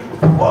be,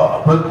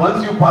 but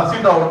once you pass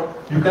it out,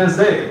 you can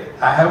say,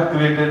 I have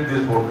created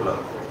this boat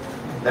club.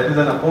 That is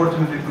an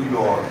opportunity to you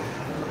all.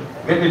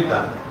 Get it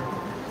done.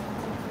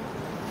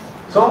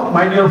 So,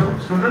 my dear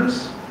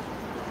students,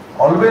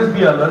 always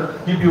be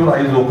alert, keep your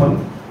eyes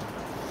open.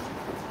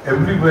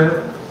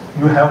 Everywhere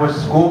you have a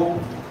scope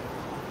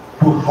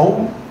to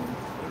how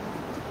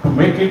to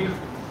make it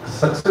a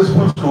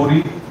successful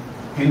story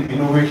in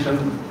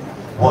innovation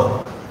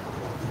work.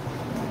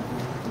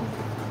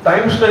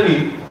 Time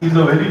study is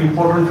a very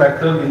important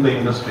factor in the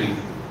industry.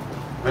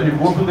 When you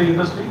go to the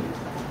industry,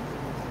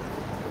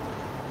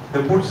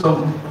 they put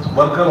some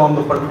worker on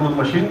the particular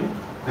machine,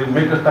 they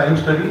make a time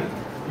study.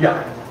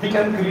 Yeah, he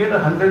can create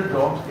 100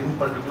 jobs in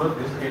particular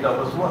this 8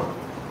 hours work.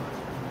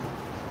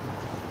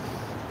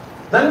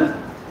 Then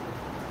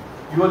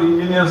your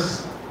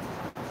engineers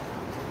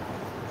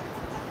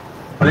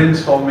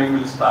brainstorming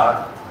will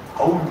start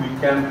how we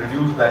can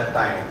reduce that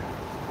time.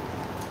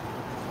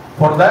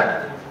 For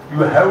that, you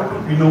have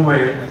to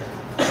innovate.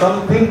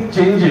 Something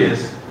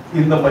changes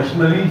in the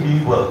machinery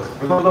he works.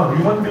 Because a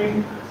human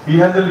being, he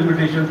has a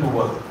limitation to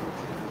work.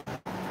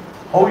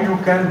 How you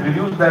can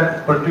reduce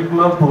that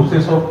particular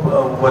process of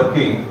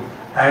working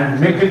and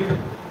make it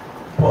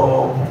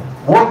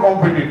more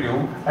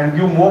competitive and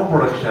give more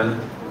production,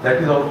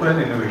 that is also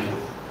an innovation.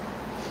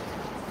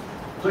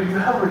 So you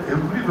have it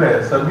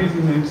everywhere, service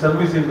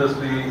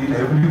industry, in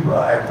every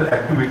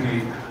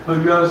activity. So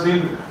you have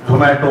seen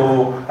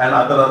Zomato and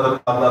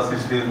other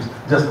systems.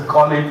 Just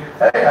call it,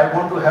 hey, I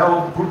want to have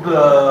a good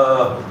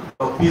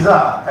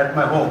pizza at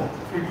my home.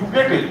 You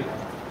get it.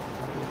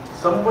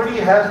 Somebody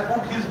has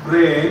put his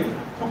brain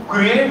to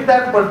create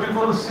that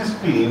particular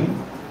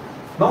system.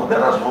 Now there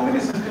are so many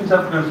systems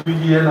happening,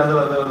 Swiggy and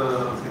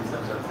other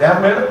systems. They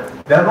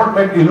have not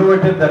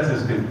innovated that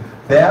system.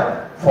 They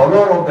are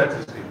follower of that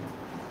system.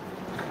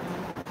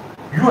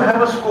 You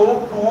have a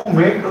scope to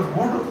make a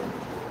good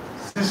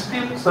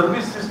system,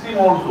 service system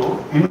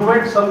also,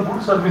 innovate some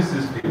good service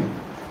system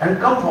and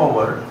come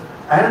forward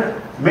and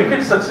make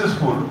it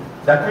successful.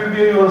 That will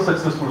be your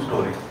successful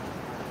story.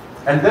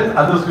 And then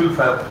others will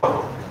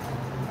follow.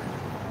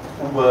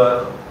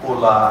 Uber,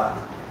 Ola,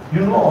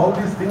 all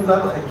these things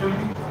are actually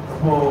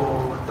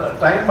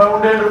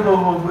time-bounded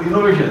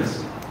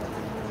innovations.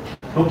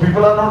 So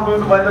people are not going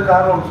to buy the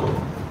car also.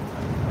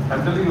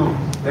 I'm telling you,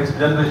 next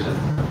generation.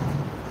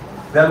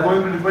 They are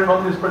going to depend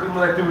on these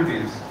particular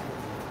activities.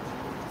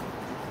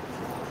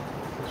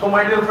 So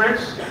my dear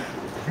friends,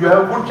 you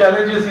have good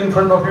challenges in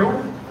front of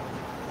you.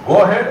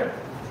 Go ahead,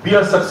 be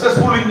a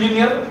successful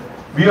engineer,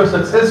 be a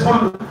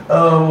successful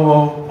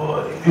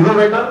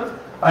innovator,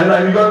 and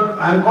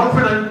I'm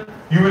confident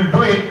you will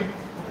do it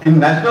in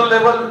national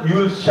level. You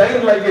will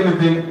shine like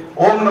anything.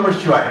 Om Namah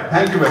Shivaya.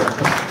 Thank you very much.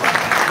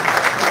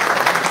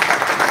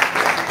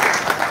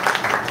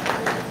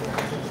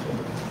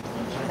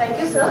 Thank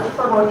you, sir,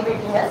 for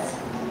motivating us.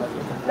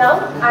 Now,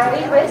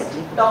 I request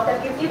Dr.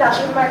 Kirti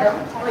Dakil Madam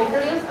to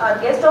introduce our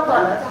guest of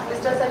honor,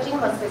 Mr. Sachin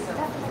Maske, sir.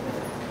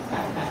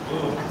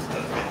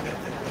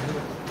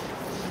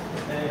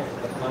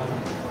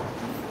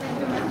 Thank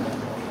you, ma'am.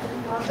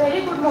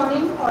 Very good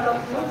morning, all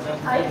of you.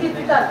 I,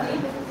 Kirti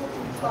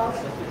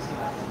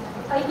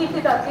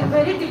Dakil,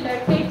 very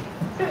delighted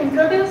to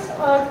introduce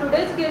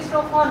today's guest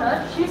of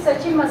honor, Shri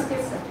Sachin Maske,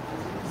 sir.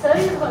 Sir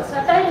is a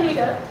versatile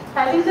leader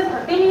having the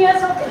 13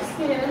 years of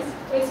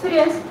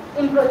experience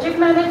in project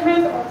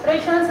management,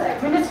 operations,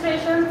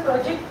 administration,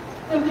 project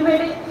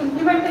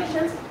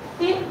implementations.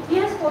 He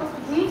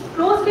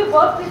closely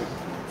worked with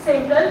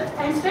central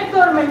and state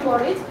government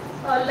bodies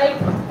like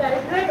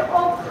Directorate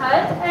of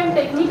Higher and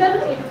Technical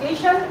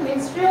Education,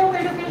 Ministry of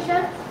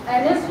Education,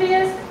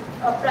 NSDS,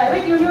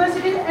 private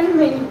universities and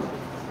many more.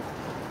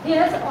 He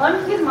has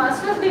earned his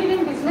master's degree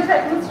in business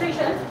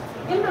administration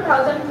in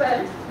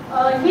 2012.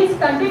 He is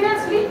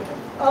continuously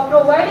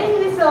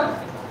providing his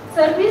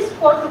service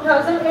for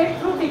 2008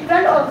 through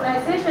different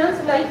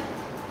organizations like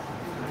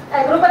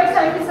Agrobytes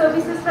IT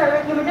Services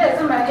Private Limited as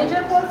a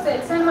manager for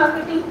sales and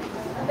marketing,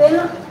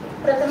 then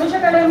Prathamesh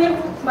Academy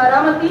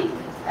Baramati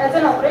as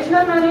an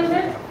operational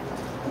manager.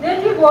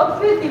 Then he worked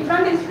with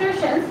different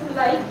institutions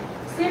like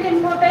Seed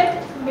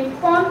Infotech,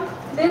 Midcon,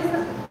 then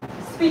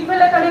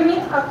Speakwell Academy.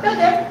 After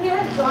that, he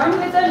has joined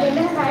with the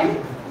Lindenheim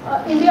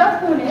India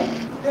Pune,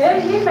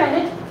 where he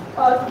managed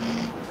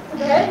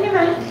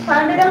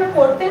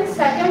 514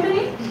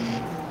 secondary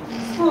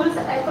schools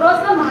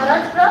across the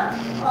Maharashtra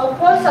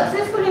for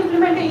successful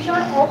implementation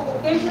of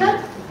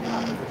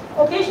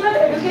vocational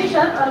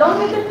education along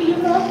with a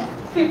team of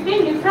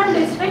 15 different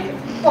district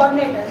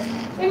coordinators.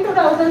 In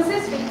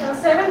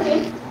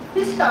 2017,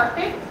 he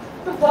started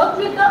to work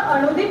with the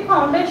Anudip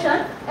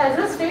Foundation as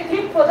a state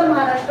lead for the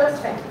Maharashtra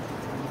state.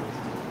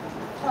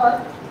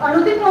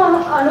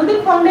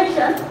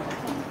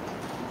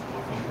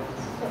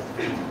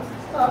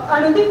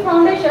 Anudip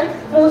Foundation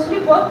mostly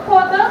work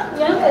for the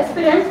young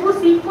aspirants who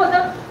seek for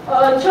the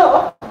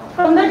job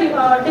from the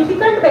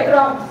difficult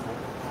backgrounds.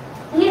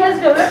 He has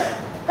developed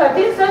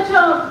 13 such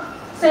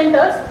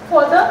centers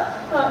for the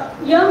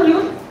young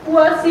youth who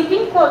are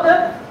seeking for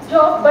the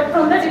job but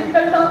from the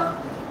difficult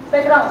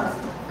backgrounds.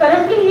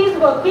 Currently, he is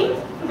working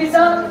with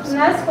the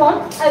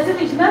NASCOM as a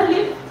regional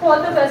lead for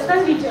the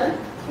Western region,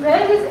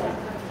 where he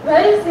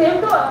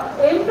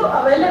aim to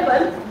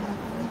available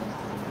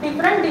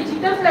different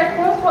digital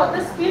platforms for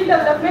the skill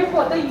development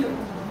for the youth.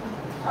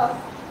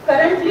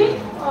 Currently,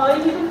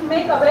 he will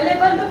make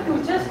available the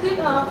Future Skill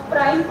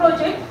Prime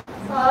project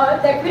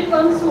that will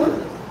come soon.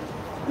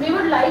 We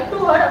would like to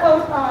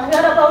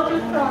hear about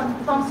it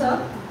from sir.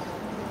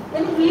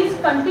 Then he is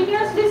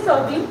continuously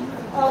serving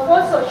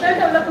for social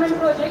development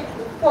projects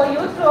for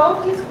youth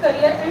throughout his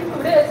career and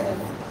today as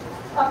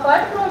well.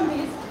 Apart from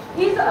this,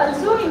 he is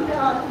also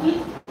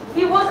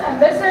he was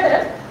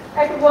ambassador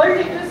at World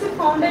Literacy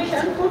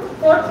Foundation for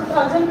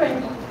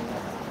 2020.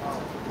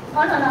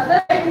 On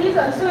another hand, he is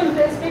also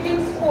interested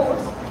in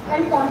sports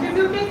and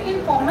contributing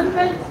in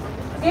Commonwealth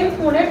Games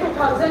Pune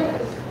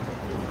 2008.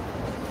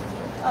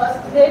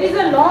 There is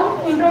a long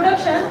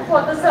introduction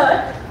for the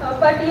sir,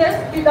 but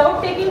yes,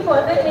 without taking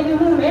further any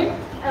movement,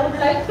 I would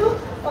like to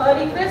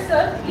request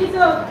sir, please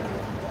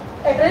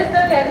address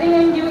the gathering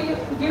and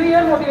give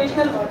your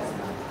motivational words.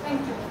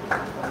 Thank you.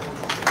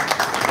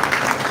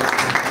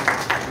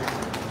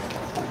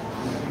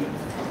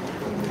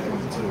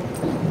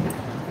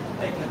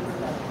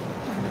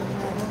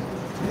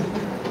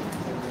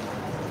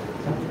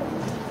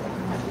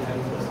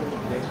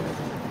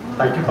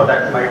 Thank you for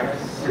that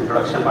nice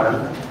introduction,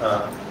 madam.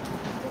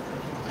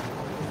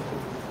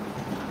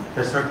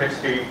 Respected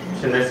Sri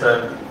Shinde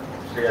sir,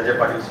 Sri Ajay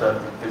Patil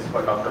sir,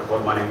 Principal Dr.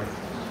 Bormane,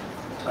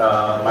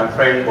 my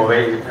friend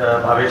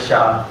Bhavesh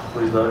Shah,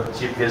 who is the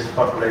chief guest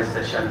for today's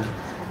session,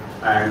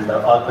 and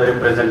all the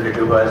representative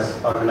who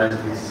has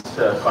organized this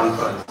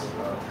conference,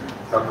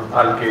 Dr.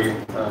 Bhalke,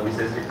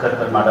 Mrs.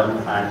 Ikkarkar madam,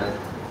 and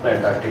the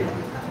entire team.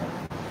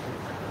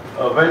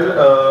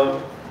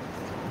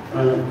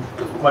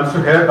 Once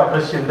you hear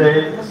Dr.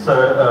 Shinde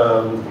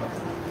sir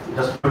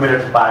just a few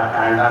minutes back,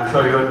 and I'm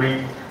sure you will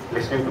be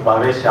listening to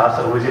Bhavesh Shah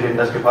sir, who is in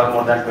industry for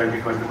more than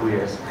 22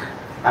 years.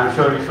 I'm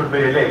sure you should be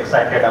really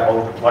excited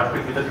about what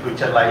will be the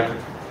future like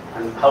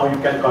and how you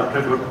can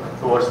contribute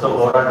towards the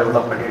overall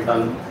development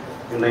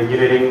in the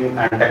engineering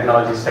and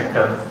technology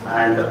sector.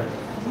 And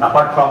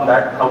apart from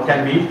that, how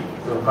can we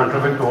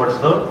contribute towards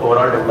the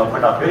overall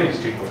development of your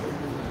institute.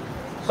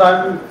 So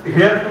I'm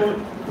here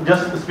to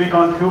just speak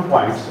on few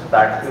points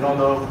that,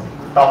 the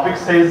topic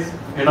says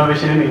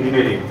innovation in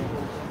engineering.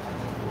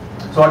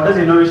 So what does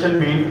innovation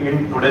mean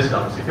in today's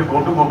terms? If you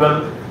go to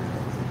Google,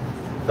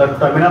 the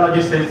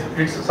terminology says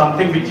it's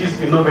something which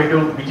is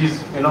innovative, which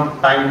is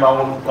time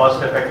bound,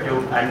 cost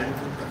effective, and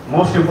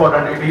most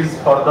important, it is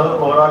for the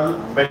overall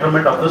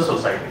betterment of the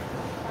society.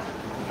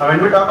 Now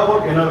when we talk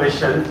about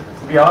innovation,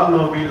 we all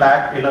know we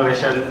lack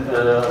innovation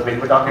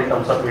when we talk in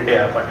terms of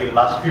India, but in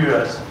last few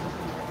years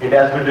India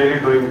has been really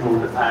doing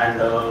good,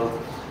 and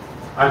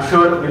I'm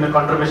sure in a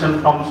contribution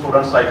from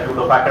students like you,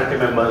 the faculty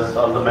members,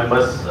 all the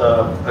members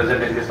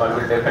present in this hall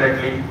will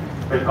definitely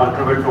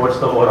contribute towards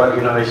the overall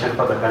innovation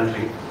for the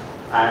country.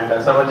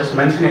 And so I was just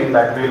mentioning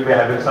that we will be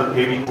having some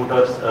AV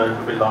scooters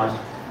to be launched.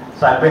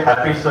 So I'll be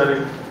happy,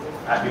 sir,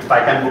 if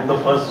I can book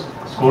the first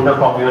scooter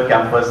from your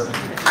campus.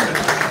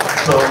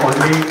 So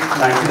only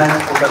 99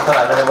 scooters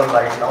are available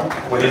right now.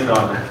 One is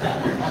gone.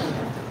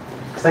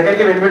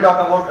 Secondly, when we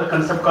talk about a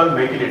concept called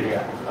Make in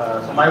India,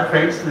 so my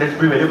friends, let's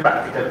be very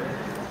practical.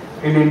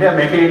 In India,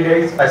 Make in India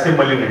is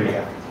assemble in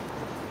India.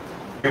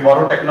 We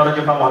borrow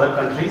technology from other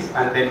countries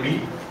and then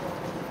we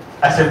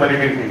assemble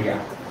it in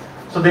India.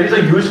 So there is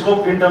a huge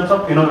scope in terms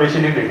of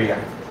innovation in India.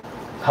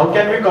 How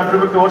can we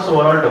contribute towards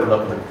overall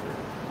development?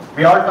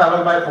 We all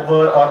travel by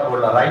Uber or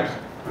Ola, right?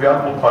 We all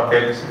book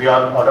hotels, we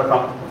all order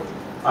from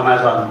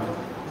Amazon.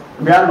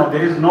 We all know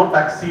there is no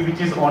taxi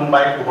which is owned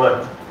by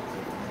Uber.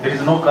 There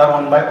is no car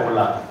owned by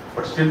Ola.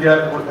 But still they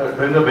are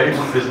doing a very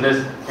good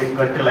business in a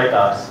country like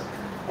ours.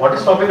 What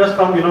is stopping us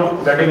from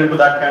getting into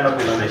that kind of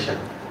innovation?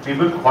 We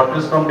book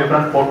hotels from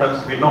different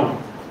portals. We know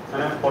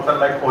a portal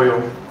like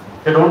Oyo,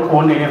 they don't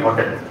own any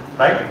hotel,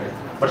 right?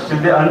 But still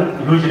they earn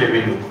huge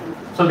revenue.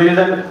 So there is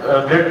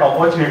a great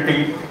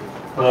opportunity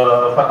for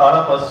all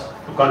of us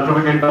to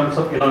contribute in terms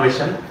of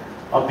innovation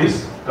of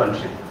this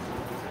country.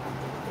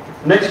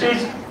 Next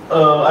is,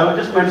 I will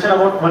just mention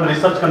about one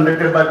research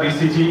conducted by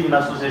BCG in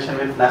association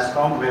with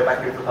NASSCOM way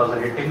back in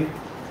 2018,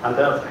 and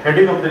the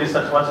heading of the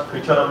research was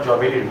Future of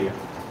Job in India.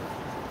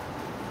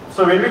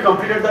 So when we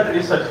completed that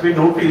research, we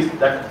noticed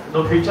that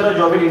the future of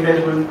job in India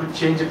is going to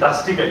change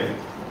drastically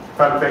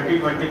from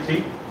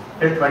 2023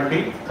 till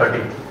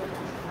 2030.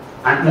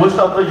 And most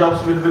of the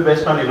jobs will be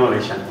based on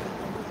innovation.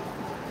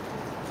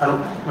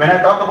 And when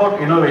I talk about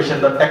innovation,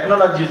 the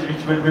technologies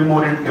which will be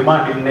more in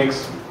demand in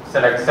next,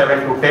 say like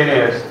 7 to 10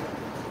 years,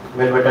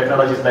 will be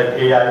technologies like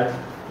AI,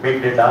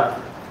 big data,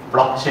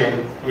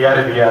 blockchain, AR,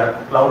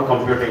 VR, cloud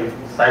computing,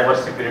 cyber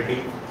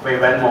security,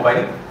 web and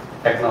mobile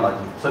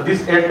technology. So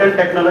these 8-10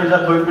 technologies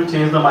are going to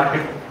change the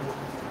market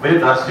very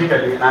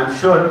drastically, and I'm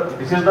sure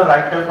this is the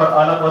right time for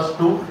all of us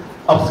to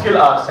upskill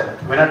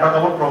ourselves. When I talk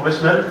about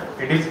professional,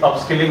 it is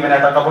upskilling. When I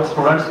talk about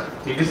students,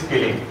 it is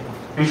skilling.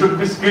 We should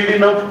be skilled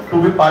enough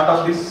to be part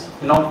of this,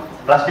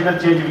 drastic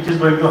change which is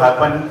going to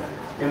happen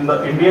in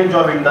the Indian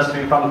job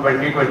industry from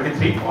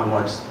 2023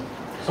 onwards.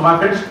 So my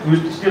friends,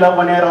 you still have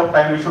 1 year of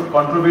time. You should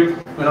contribute,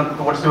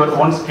 towards your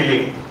own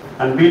skilling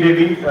and be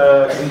ready,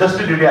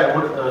 industry ready. I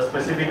would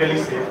specifically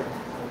say.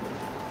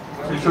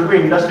 So you should be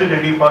industry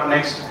ready for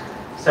next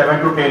 7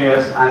 to 10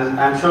 years, and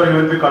I'm sure you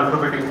will be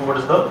contributing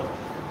towards the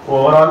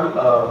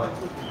overall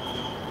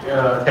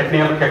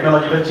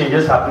technological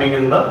changes happening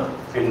in the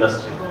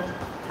industry.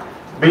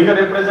 Being a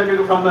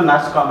representative from the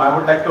NASSCOM, I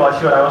would like to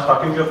assure, I was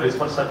talking to your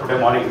principal sir today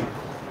morning,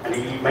 and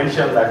he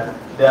mentioned that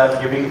they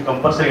are giving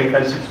compulsory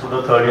internships to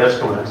the third year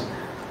students.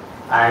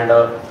 And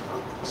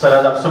sir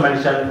has also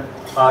mentioned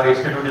our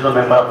institute is a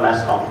member of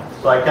NASSCOM.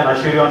 So I can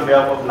assure you on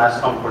behalf of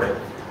NASSCOM today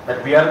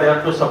that we are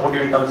there to support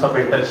you in terms of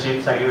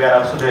internships, and we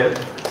are also there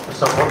to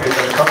support in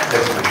terms of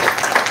placement.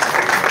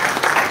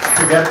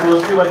 So we are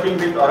closely working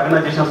with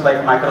organizations like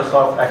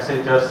Microsoft,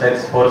 Accenture,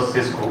 Salesforce,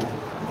 Cisco,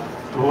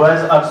 who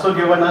has also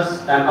given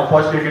us an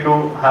opportunity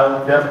to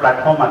have their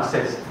platform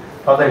access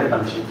for the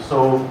internship.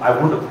 So I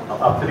would,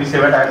 after this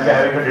event, I will be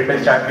having a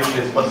detailed chat with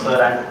Principal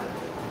sir and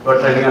your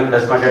training and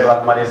placement at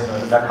Vakmare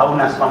sir, that how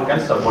NASSCOM can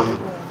support you.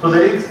 So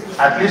there is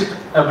at least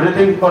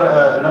everything for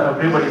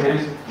everybody. There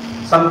is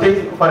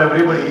something for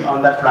everybody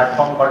on that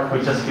platform called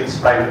Future Skills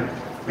Prime,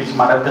 which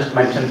Madam just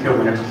mentioned few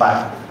minutes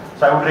back.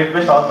 So I would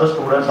request all the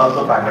students, all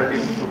the faculty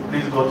to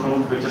please go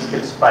through future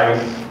skills file.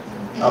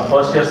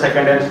 First year,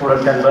 second year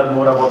students can learn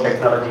more about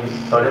technology.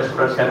 Third year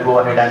students can go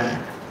ahead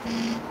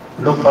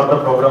and look for the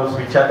programs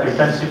which are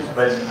internships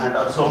based, and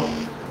also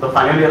the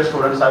final year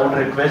students, I would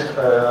request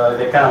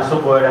they can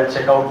also go ahead and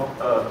check out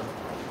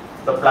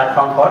the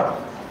platform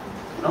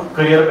for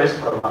career-based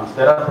programs.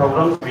 There are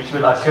programs which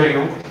will assure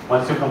you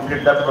once you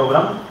complete that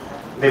program,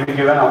 they will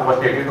give an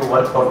opportunity to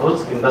work for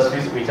those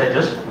industries which I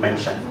just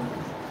mentioned.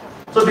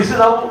 So this is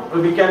how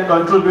we can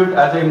contribute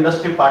as an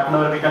industry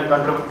partner. We can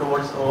contribute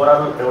towards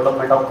overall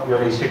development of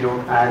your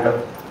institute,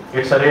 and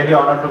it's a really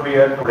honor to be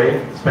here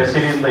today,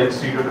 especially in the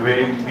institute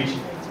which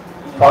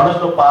follows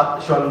the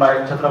path shown by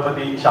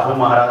Chhatrapati Shahu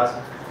Maharaj.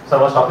 Sir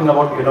was talking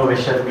about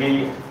innovation.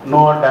 We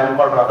know a dam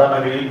called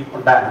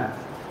Radhanagari Dam,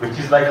 which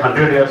is like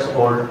 100 years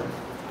old.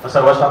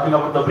 Sir was talking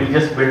about the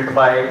bridges built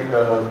by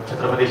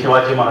Chhatrapati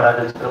Shivaji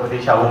Maharaj and Chhatrapati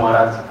Shahu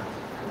Maharaj.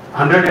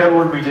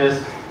 100-year-old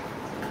bridges,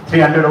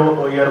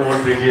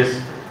 300-year-old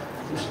bridges.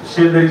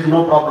 Still, there is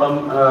no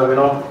problem.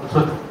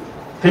 So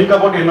think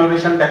about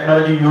innovation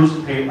technology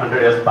used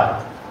 300 years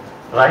back,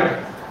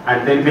 right?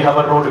 And then we have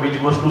a road which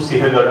goes to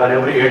Sinhagarh, and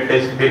every 8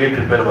 days they need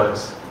repair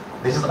works.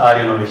 This is our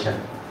innovation,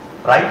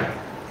 right?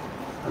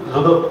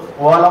 So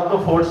the wall of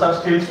the forts are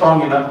still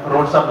strong enough,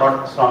 roads are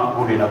not strong,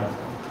 good enough.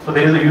 So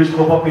there is a huge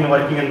scope of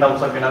working in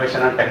terms of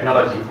innovation and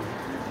technology.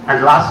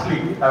 And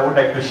lastly, I would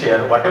like to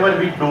share, whatever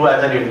we do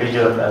as an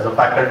individual, as a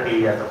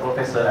faculty, as a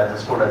professor, as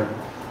a student,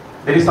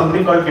 there is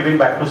something called giving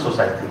back to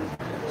society.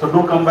 So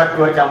do come back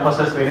to our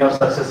campuses when you are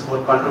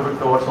successful, contribute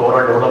towards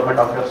overall development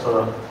of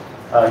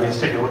your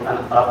institute. And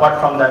apart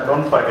from that,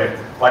 don't forget,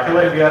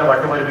 whatever we are,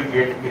 whatever we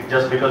get, it's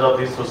just because of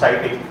this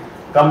society.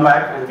 Come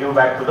back and give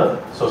back to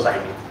the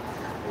society.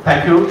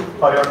 Thank you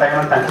for your time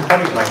and thank you for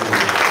inviting me.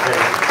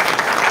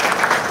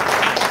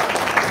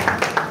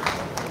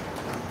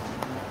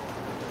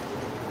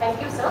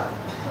 Thank you, sir.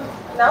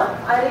 Now,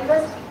 I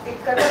request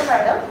Ikkatar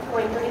Madam to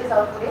introduce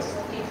our today's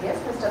chief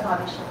guest, Mr.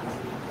 Bhavish.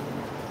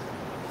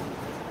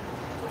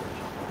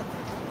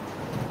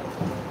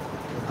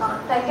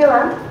 Thank you,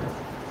 ma'am.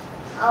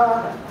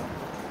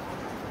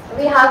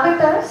 We have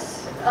with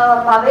us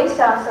Bhavesh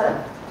Shah, sir.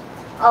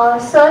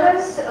 Sir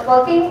is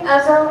working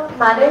as a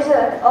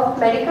manager of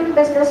medical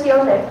business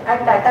unit at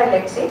Tata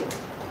Elxsi.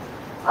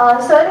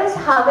 Sir is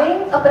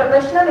having a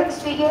professional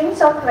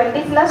experience of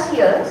 20 plus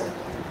years,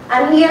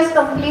 and he has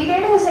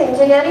completed his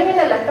engineering in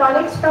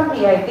electronics from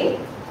DIT.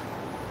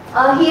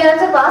 He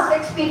has a vast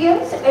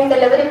experience in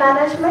delivery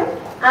management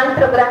and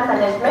program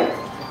management,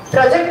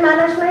 project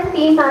management,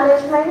 team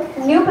management,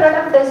 new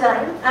product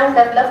design and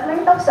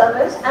development of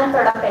service and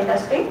product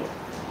industry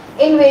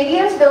in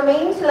various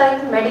domains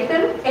like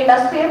medical,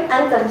 industrial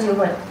and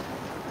consumer.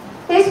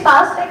 His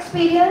past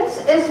experience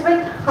is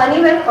with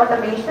Honeywell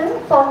Automation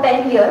for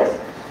 10 years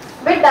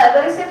with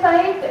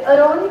diversified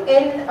role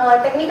in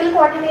technical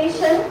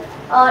coordination,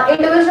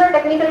 individual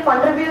technical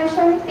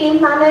contribution,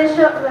 team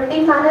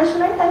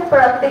management and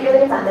product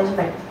delivery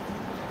management.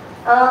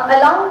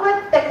 Along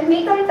with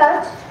technical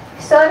touch,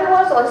 Sir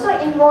was also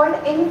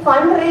involved in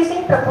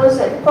fundraising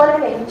proposal for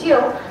an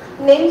NGO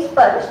named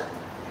Sparsh.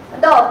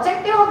 The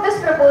objective of this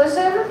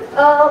proposal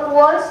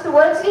was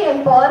towards the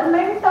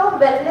empowerment of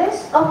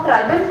wellness of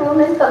tribal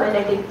women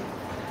community.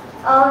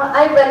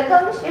 I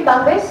welcome Shri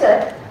Bhavesh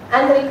sir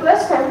and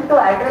request him to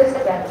address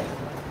the gathering.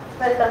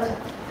 Welcome, sir.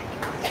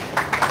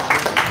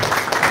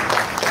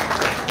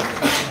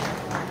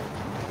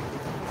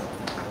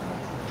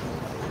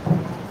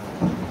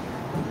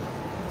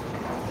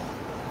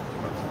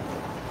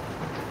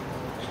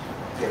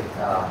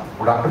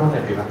 Good afternoon,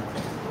 everyone.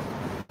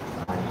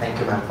 Thank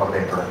you, ma'am, for the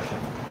introduction.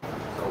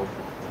 So,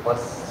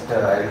 first,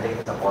 I will take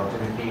this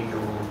opportunity to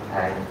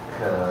thank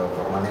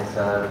Romane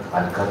sir,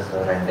 Alkar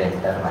sir, and the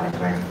entire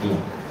management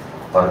team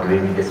for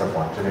giving me this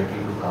opportunity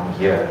to come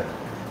here.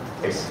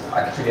 It's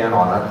actually an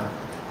honor.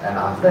 And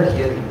after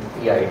hearing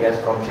the ideas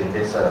from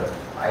Shinde sir,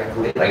 I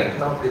today, right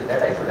now, feel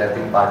that I should have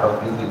been part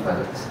of you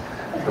people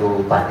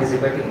to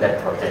participate in that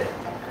project,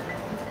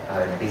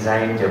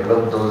 design,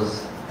 develop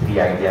those 3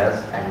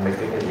 ideas and make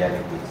it a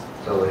reality.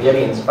 So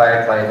really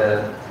inspired by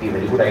the 3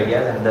 very good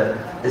ideas and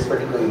this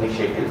particular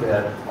initiative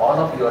where all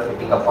of you are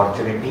getting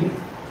opportunity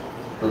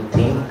to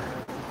think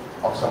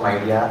of some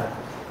idea,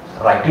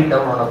 write it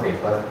down on a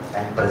paper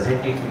and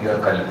present it to your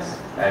colleagues.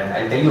 And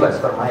I'll tell you, as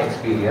per my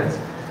experience,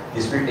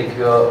 this will take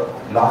you a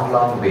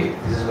long way.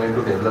 This is going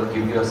to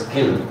give you a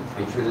skill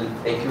which will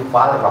take you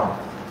far along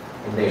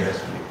in the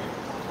industry.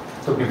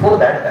 So before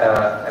that,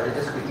 I will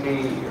just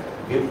quickly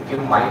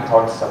give my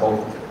thoughts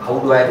about how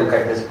do I look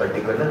at this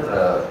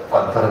particular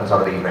conference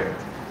or the event.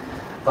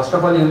 First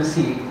of all, you will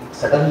see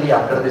suddenly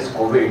after this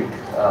COVID,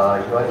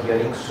 you are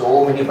hearing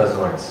so many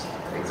buzzwords.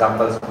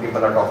 Examples,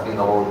 people are talking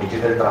about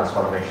digital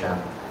transformation,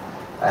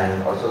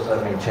 and also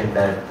sir mentioned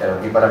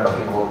that people are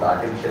talking about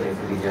artificial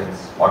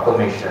intelligence,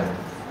 automation,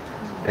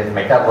 then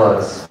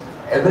metaverse.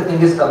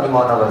 Everything is coming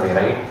on our way,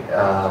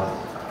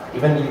 right?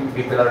 Even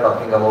people are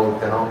talking about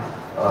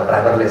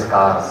driverless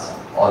cars,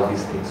 all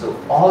these things. So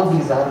all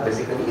these are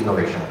basically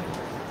innovation.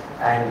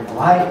 And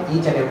why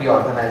each and every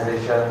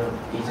organization,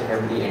 each and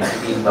every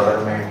entity in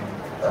government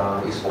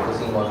is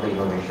focusing on the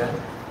innovation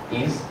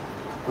is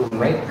to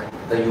make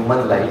the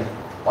human life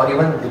or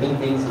even living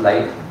beings'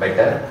 life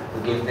better,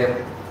 to give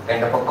them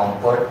kind of a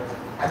comfort,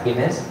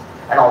 happiness,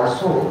 and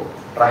also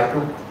try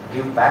to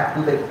give back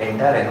to the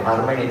entire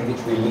environment in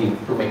which we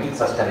live to make it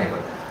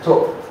sustainable.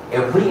 So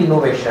every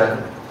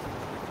innovation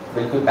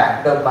will be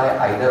backed up by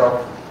either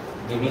of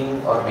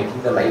giving or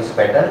making the lives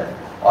better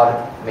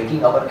or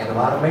making our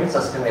environment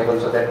sustainable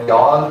so that we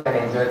all can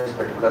enjoy this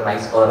particular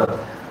nice earth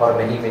for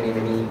many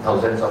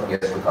thousands of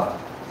years to come.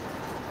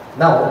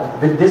 Now,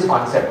 with this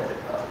concept,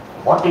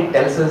 what it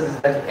tells us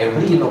is that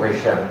every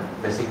innovation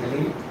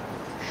basically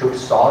should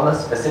solve a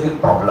specific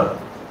problem.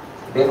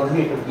 Then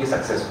only it will be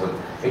successful.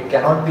 It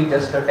cannot be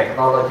just a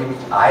technology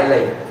which I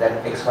like,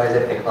 that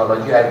XYZ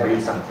technology, I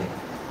build something.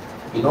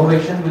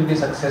 Innovation will be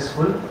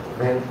successful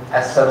when,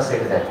 as Sir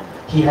said, that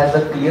he has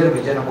a clear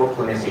vision about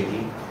Pune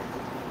city.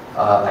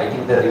 I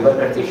think the river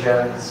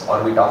conditions,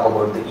 or we talk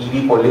about the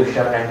EV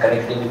pollution and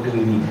connecting it to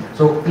EV.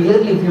 So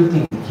clearly, if you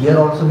think, here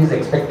also his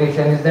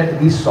expectation is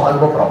that we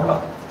solve a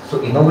problem.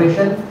 So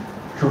innovation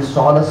should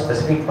solve a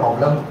specific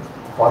problem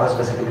for a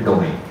specific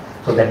domain.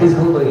 So that is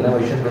how the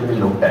innovation will be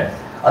looked at.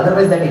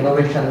 Otherwise, that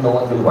innovation no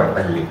one will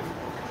value.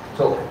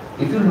 So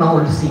if you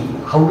now see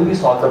how do we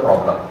solve the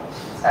problem,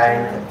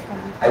 and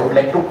I would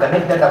like to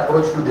connect that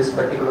approach to this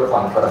particular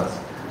conference.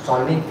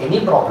 Solving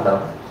any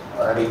problem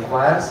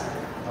requires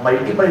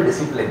multiple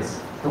disciplines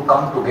to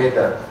come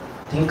together,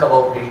 think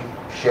about it,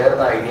 share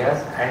the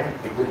ideas,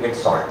 and it will get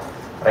solved.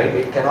 Right?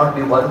 It cannot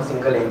be one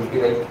single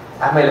entity like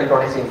I'm an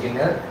electronics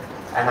engineer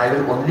and I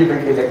will only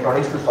build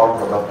electronics to solve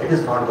problem. It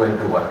is not going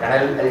to work. And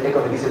I'll take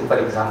a very simple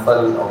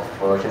example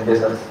of Shinde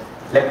sir's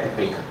electric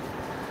vehicle.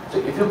 So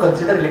if you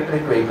consider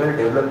electric vehicle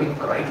developing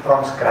right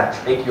from scratch,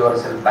 take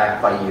yourself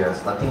back 5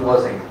 years, nothing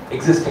was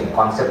existing.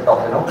 Concept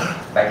of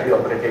battery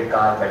operated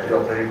car, battery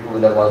operated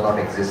two-wheeler was not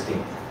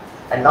existing.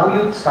 And now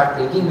you start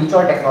thinking which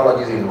all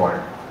technologies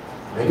involved.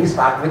 When you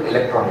start with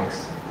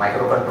electronics,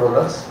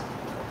 microcontrollers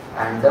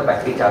and the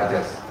battery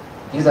chargers.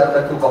 These are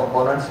the two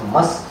components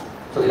must.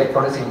 So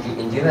electronics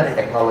engineer and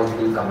technology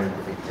will come into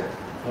picture.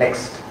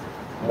 Next,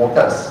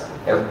 motors.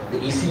 The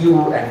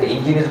ECU and the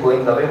engine is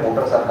going away,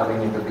 motors are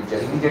coming into picture.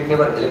 Immediately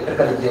our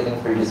electrical engineering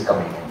field is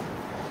coming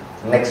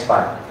in. Next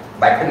part,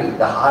 battery,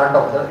 the heart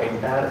of the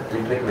entire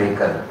electric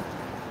vehicle.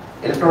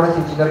 Electronics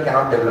engineer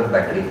cannot develop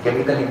battery,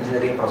 chemical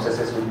engineering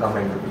processes will come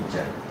into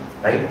picture.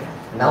 Right?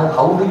 Now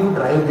how do you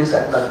drive this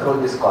and control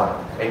this car?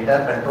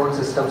 Entire control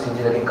systems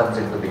engineering comes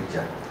into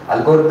picture.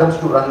 Algorithms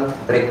to run,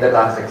 brake the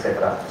cars,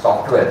 etc.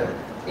 Software,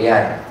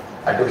 AI,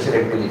 artificial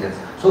intelligence.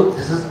 So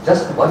this is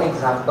just one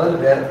example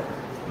where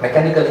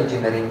mechanical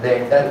engineering,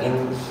 the entire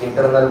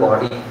internal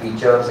body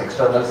features,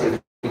 external safety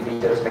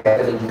features,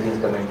 mechanical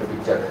engineering come into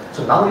picture.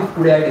 So now if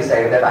today I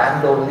decide that I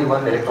am the only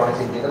one electronics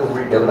engineer who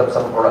will develop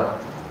some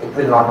product, it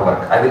will not work.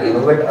 I will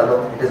innovate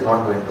alone, it is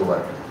not going to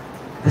work.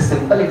 This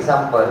simple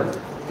example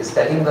is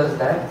telling us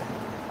that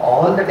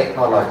all the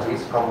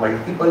technologies from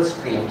multiple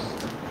streams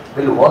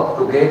will work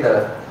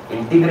together,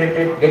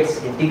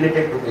 gets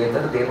integrated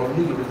together, then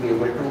only you will be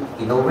able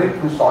to innovate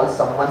to solve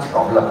someone's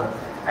problem.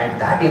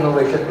 And that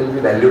innovation will be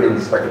valued in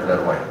this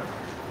particular world.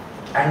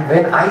 And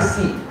when I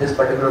see this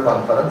particular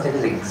conference, it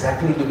is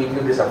exactly giving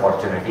you this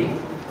opportunity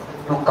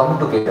to come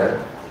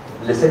together,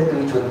 listen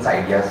to each one's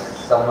ideas.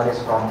 Someone is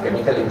from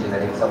chemical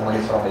engineering, someone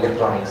is from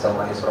electronics,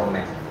 someone is from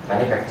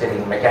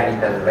manufacturing,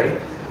 mechanical,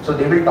 right? So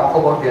they will talk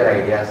about their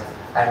ideas,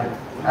 and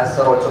as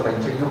sir also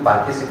mentioned, you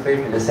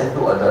participate, listen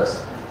to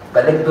others,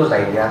 collect those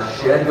ideas,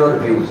 share your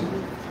views,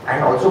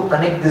 and also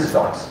connect these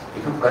dots.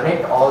 If you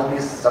connect all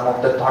these, some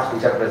of the thoughts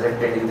which are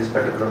presented in this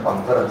particular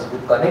conference, if you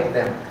connect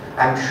them,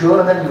 I am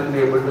sure that you will be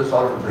able to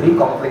solve very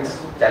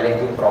complex,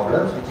 challenging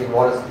problems which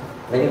involves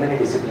many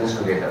disciplines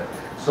together.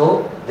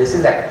 So this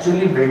is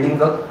actually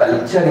building a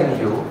culture in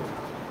you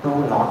to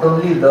not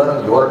only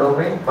learn your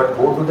domain, but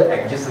go to the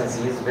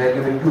adjacencies where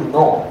you need to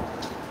know.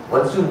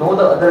 Once you know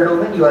the other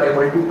domain, you are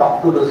able to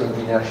talk to those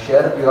engineers,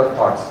 share your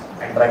thoughts,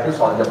 and try to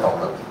solve the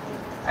problem.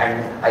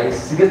 And I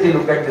seriously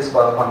look at this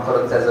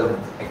conference as an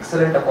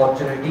excellent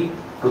opportunity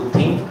to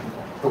think,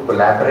 to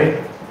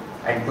collaborate,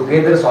 and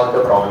together solve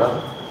the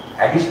problem.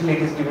 Additionally,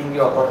 it is giving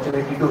you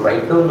opportunity to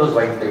write down those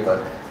white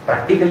papers.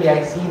 Practically,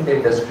 I see in the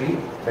industry,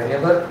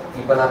 whenever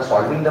people are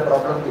solving the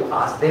problem, you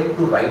ask them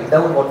to write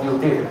down what you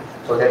did,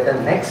 so that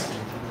the next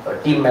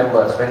team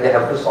members, when they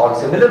have to solve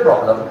similar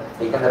problem,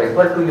 they can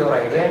refer to your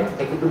idea and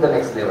take it to the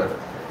next level.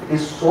 It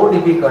is so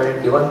difficult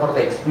even for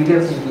the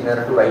experienced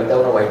engineer to write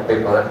down a white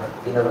paper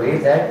in a way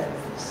that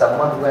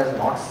someone who has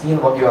not seen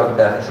what you have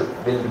done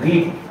will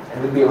read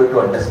and will be able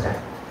to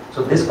understand.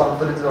 So this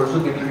conference is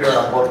also giving you an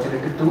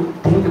opportunity to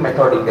think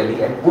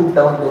methodically and put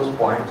down those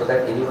points so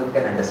that anyone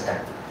can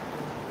understand.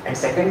 And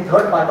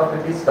third part of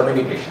it is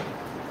communication.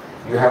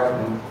 You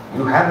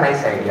have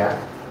nice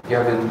idea, you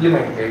have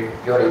implemented,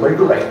 you are able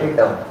to write it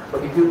down.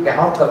 But if you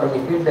cannot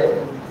communicate,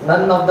 then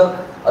none of the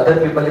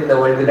other people in the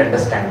world will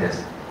understand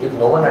this. If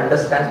no one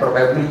understands,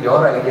 probably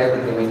your idea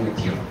will remain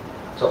with you.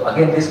 So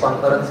again, this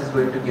conference is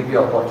going to give you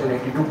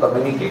opportunity to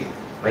communicate,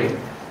 right?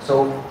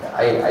 So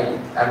I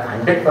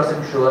am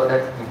 100% sure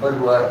that people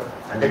who are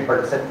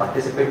 100%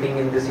 participating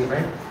in this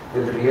event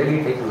will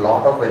really take a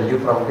lot of value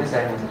from this,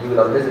 and you will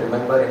always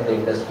remember in the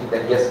industry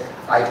that yes,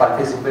 I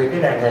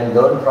participated and then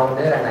learned from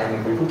there and I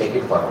am able to take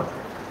it forward.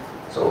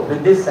 So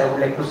with this, I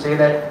would like to say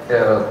that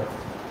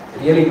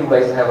really you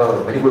guys have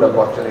a very good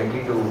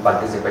opportunity to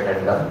participate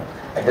and learn.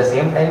 At the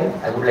same time,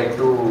 I would like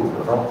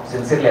to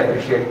sincerely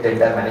appreciate the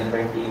entire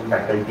management team,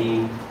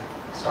 faculty,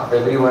 staff,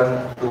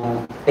 everyone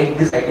to take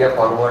this idea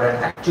forward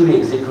and actually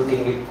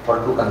executing it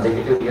for 2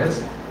 consecutive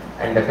years.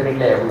 And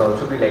definitely, I would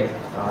also be like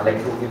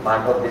to be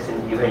part of this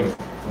event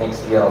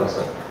next year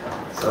also.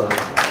 So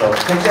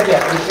sincerely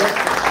appreciate,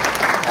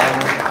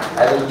 and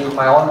I will give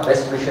my all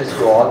best wishes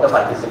to all the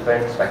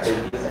participants,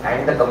 faculties,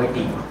 and the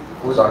committee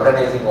who's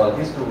organizing all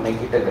this to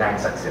make it a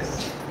grand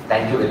success.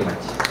 Thank you very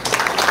much.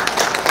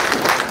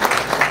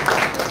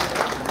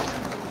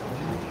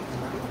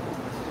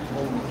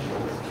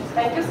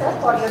 Thank you, sir,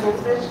 for your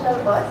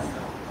inspirational words.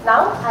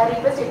 Now, I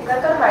request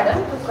Itkar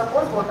Madam to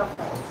propose vote of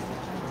thanks.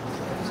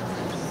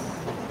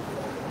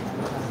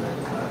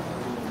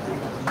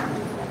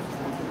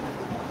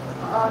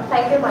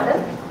 Thank you,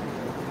 Madam.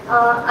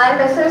 I,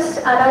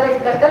 Mrs. Anna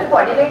Itkar,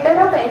 Coordinator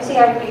of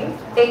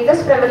NCIET, take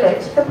this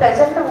privilege to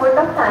present a vote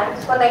of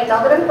thanks for the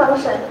inaugural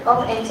function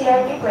of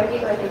NCIET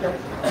 2022.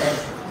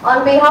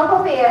 On behalf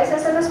of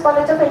AISSMS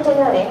College of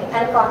Engineering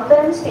and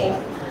conference team,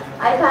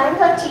 I thank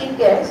our chief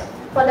guest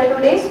for the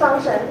today's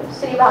function,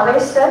 Sri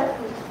Bhavesh sir,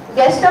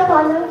 guest of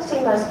honor, Sri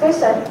Maske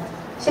sir,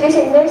 Sri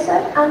Shinde sir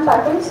and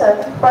Patil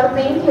sir for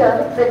being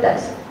here with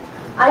us.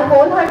 I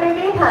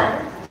wholeheartedly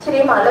thank Sri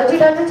Maloji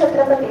Raja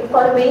Chhatrapati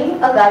for being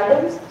a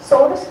guidance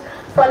source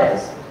for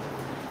us.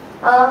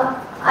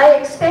 I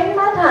extend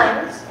my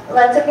thanks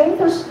once again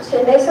to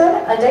Shinde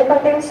sir, Ajay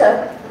Patil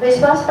sir,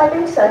 Vishwas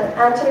Patil sir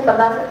and Sri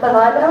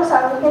Bhagwanrao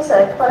Sakhe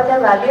sir for their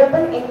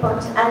valuable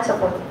inputs and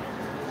support.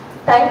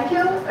 Thank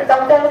you,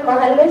 Dr.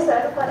 Mohalle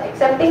sir, for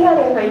accepting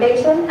our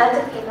invitation as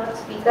a keynote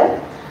speaker.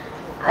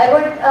 I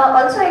would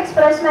also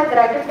express my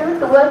gratitude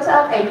towards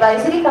our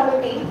advisory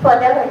committee for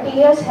their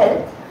continuous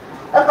help.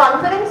 A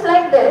conference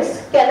like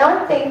this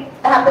cannot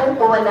happen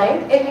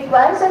overnight. It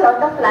requires a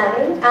lot of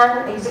planning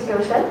and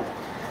execution.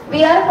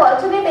 We are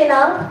fortunate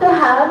enough to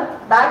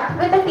have backed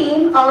with a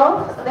team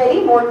of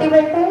very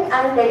motivated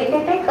and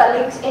dedicated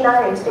colleagues in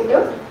our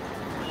institute.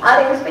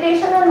 Our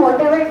inspirational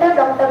motivator,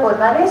 Dr.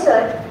 Bormane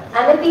sir,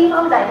 and a team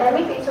of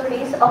dynamic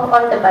HODs of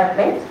all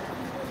departments.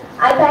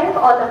 I thank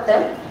all of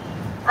them.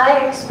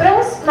 I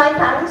express my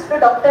thanks to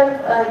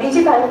Dr.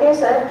 D.G. Bhalke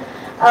sir,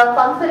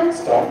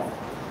 conference chair,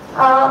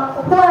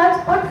 who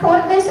has put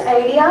forth this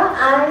idea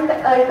and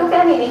took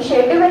an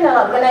initiative in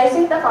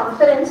organizing the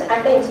conference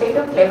at the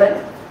institute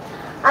level.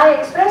 I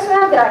express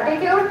my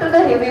gratitude to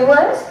the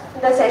reviewers,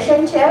 the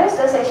session chairs,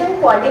 the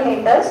session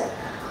coordinators,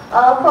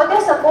 for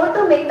their support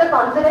to make the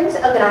conference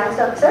a grand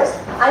success.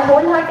 I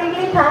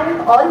wholeheartedly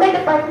thank all the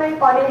department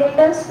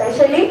coordinators,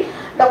 especially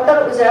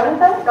Dr.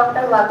 Uzramkar,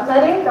 Dr.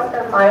 Vakmare,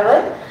 Dr.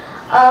 Marwal,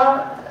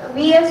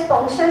 V.S.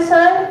 Pongshe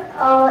sir,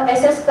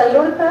 S.S.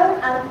 Kallurkar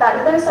and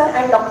Tardar sir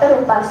and Dr.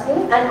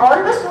 Upasni and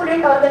all the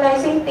student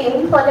organizing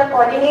team for their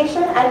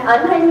coordination and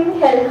unending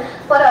help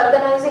for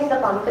organizing the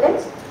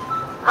conference.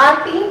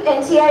 Our team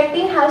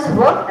NCIET has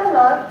worked a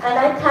lot and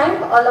I thank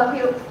all of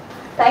you.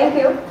 Thank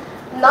you.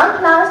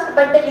 Not last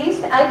but the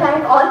least, I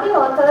thank all the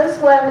authors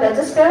who have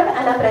registered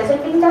and are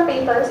presenting their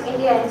papers in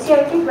the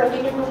NCIET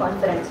 2022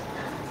 conference.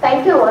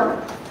 Thank you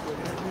all.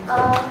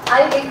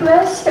 I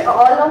request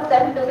all of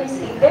them to be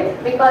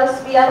seated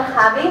because we are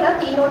having a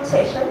keynote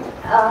session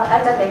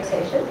as a next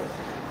session.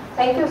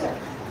 Thank you, sir.